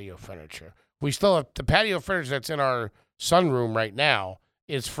that patio furniture. We still have the patio furniture that's in our sunroom right now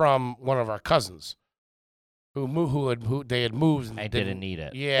is from one of our cousins who they had moved and I didn't need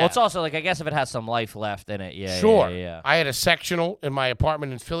it. Yeah. Well, it's also like I guess if it has some life left in it, yeah. Sure. Yeah. I had a sectional in my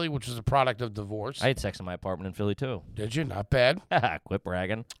apartment in Philly, which was a product of divorce. I had sex in my apartment in Philly too. Did you? Not bad. Quit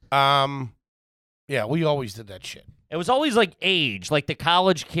bragging. Yeah, we always did that shit. It was always like age, like the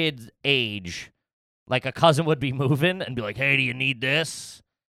college kid's age. Like a cousin would be moving and be like, "Hey, do you need this?"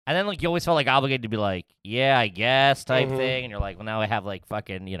 And then like you always felt like obligated to be like, "Yeah, I guess," type thing. And you're like, "Well, now I have like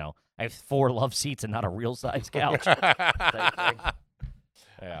fucking, I have 4 love seats and not a real size couch." type thing.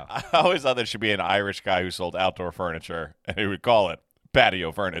 Yeah. I always thought there should be an Irish guy who sold outdoor furniture, and he would call it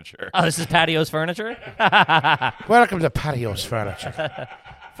patio furniture. Oh, this is Patio's Furniture? Welcome to Patio's Furniture.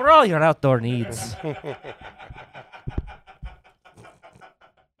 For all your outdoor needs.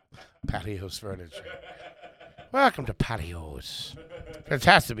 Patio's Furniture. Welcome to Patios. It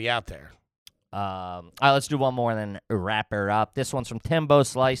has to be out there. All right, let's do one more and then wrap her up. This one's from Timbo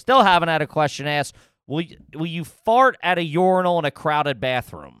Slice. Still haven't had a question asked. Will you fart at a urinal in a crowded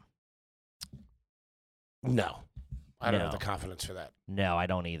bathroom? No. I don't No. have the confidence for that. No, I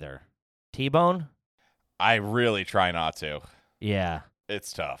don't either. T-Bone? I really try not to. Yeah.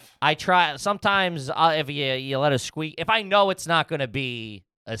 It's tough. I try. Sometimes if you let it squeak, if I know it's not going to be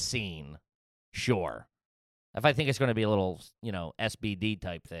a scene, sure. If I think it's going to be a little, SBD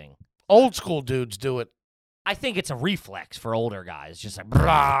type thing. Old school dudes do it. I think it's a reflex for older guys. Just like,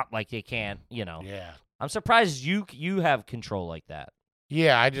 brah, like you can't, Yeah. I'm surprised you have control like that.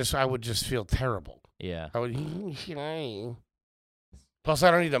 Yeah, I would just feel terrible. Yeah. I would. Plus,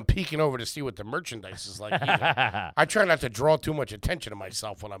 I don't need them peeking over to see what the merchandise is like either. I try not to draw too much attention to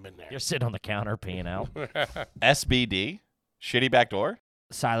myself when I'm in there. You're sitting on the counter peeing out. SBD? Shitty backdoor?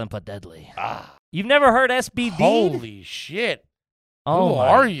 Silent but deadly. Ah. You've never heard SBD? Holy shit. Oh, Who my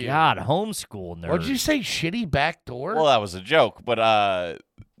are you? God, homeschool nerd. What'd you say, shitty back door? Well, that was a joke, but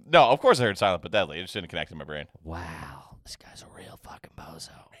no, of course I heard Silent but Deadly. It just didn't connect in my brain. Wow, this guy's a real fucking bozo.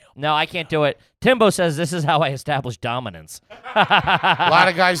 No, I can't do it. Timbo says this is how I establish dominance. A lot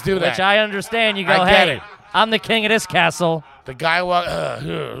of guys do that. Which I understand. You go, I get hey, it. I'm the king of this castle. The guy walk.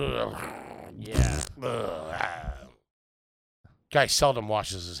 Yeah. Guy seldom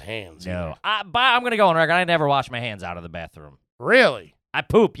washes his hands. No. But I'm going to go on record. I never wash my hands out of the bathroom. Really? I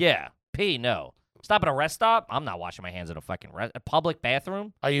poop, yeah. Pee, no. Stop at a rest stop? I'm not washing my hands at a public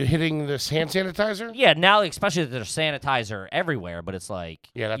bathroom. Are you hitting this hand sanitizer? Yeah, now especially that there's sanitizer everywhere, but it's like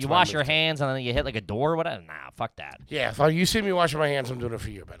Yeah, that's you what I wash your moved to. hands and then you hit like a door or whatever. Nah, fuck that. Yeah, if you see me washing my hands, I'm doing it for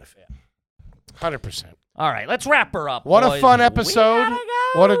your benefit. 100%. All right, let's wrap her up. What boys. a fun We episode. gotta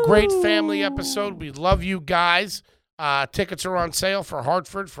go. What a great family episode. We love you guys. Tickets are on sale for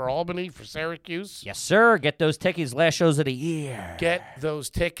Hartford, for Albany, for Syracuse. Yes, sir. Get those tickets. Last shows of the year. Get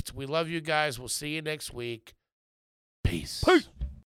those tickets. We love you guys. We'll see you next week. Peace. Peace.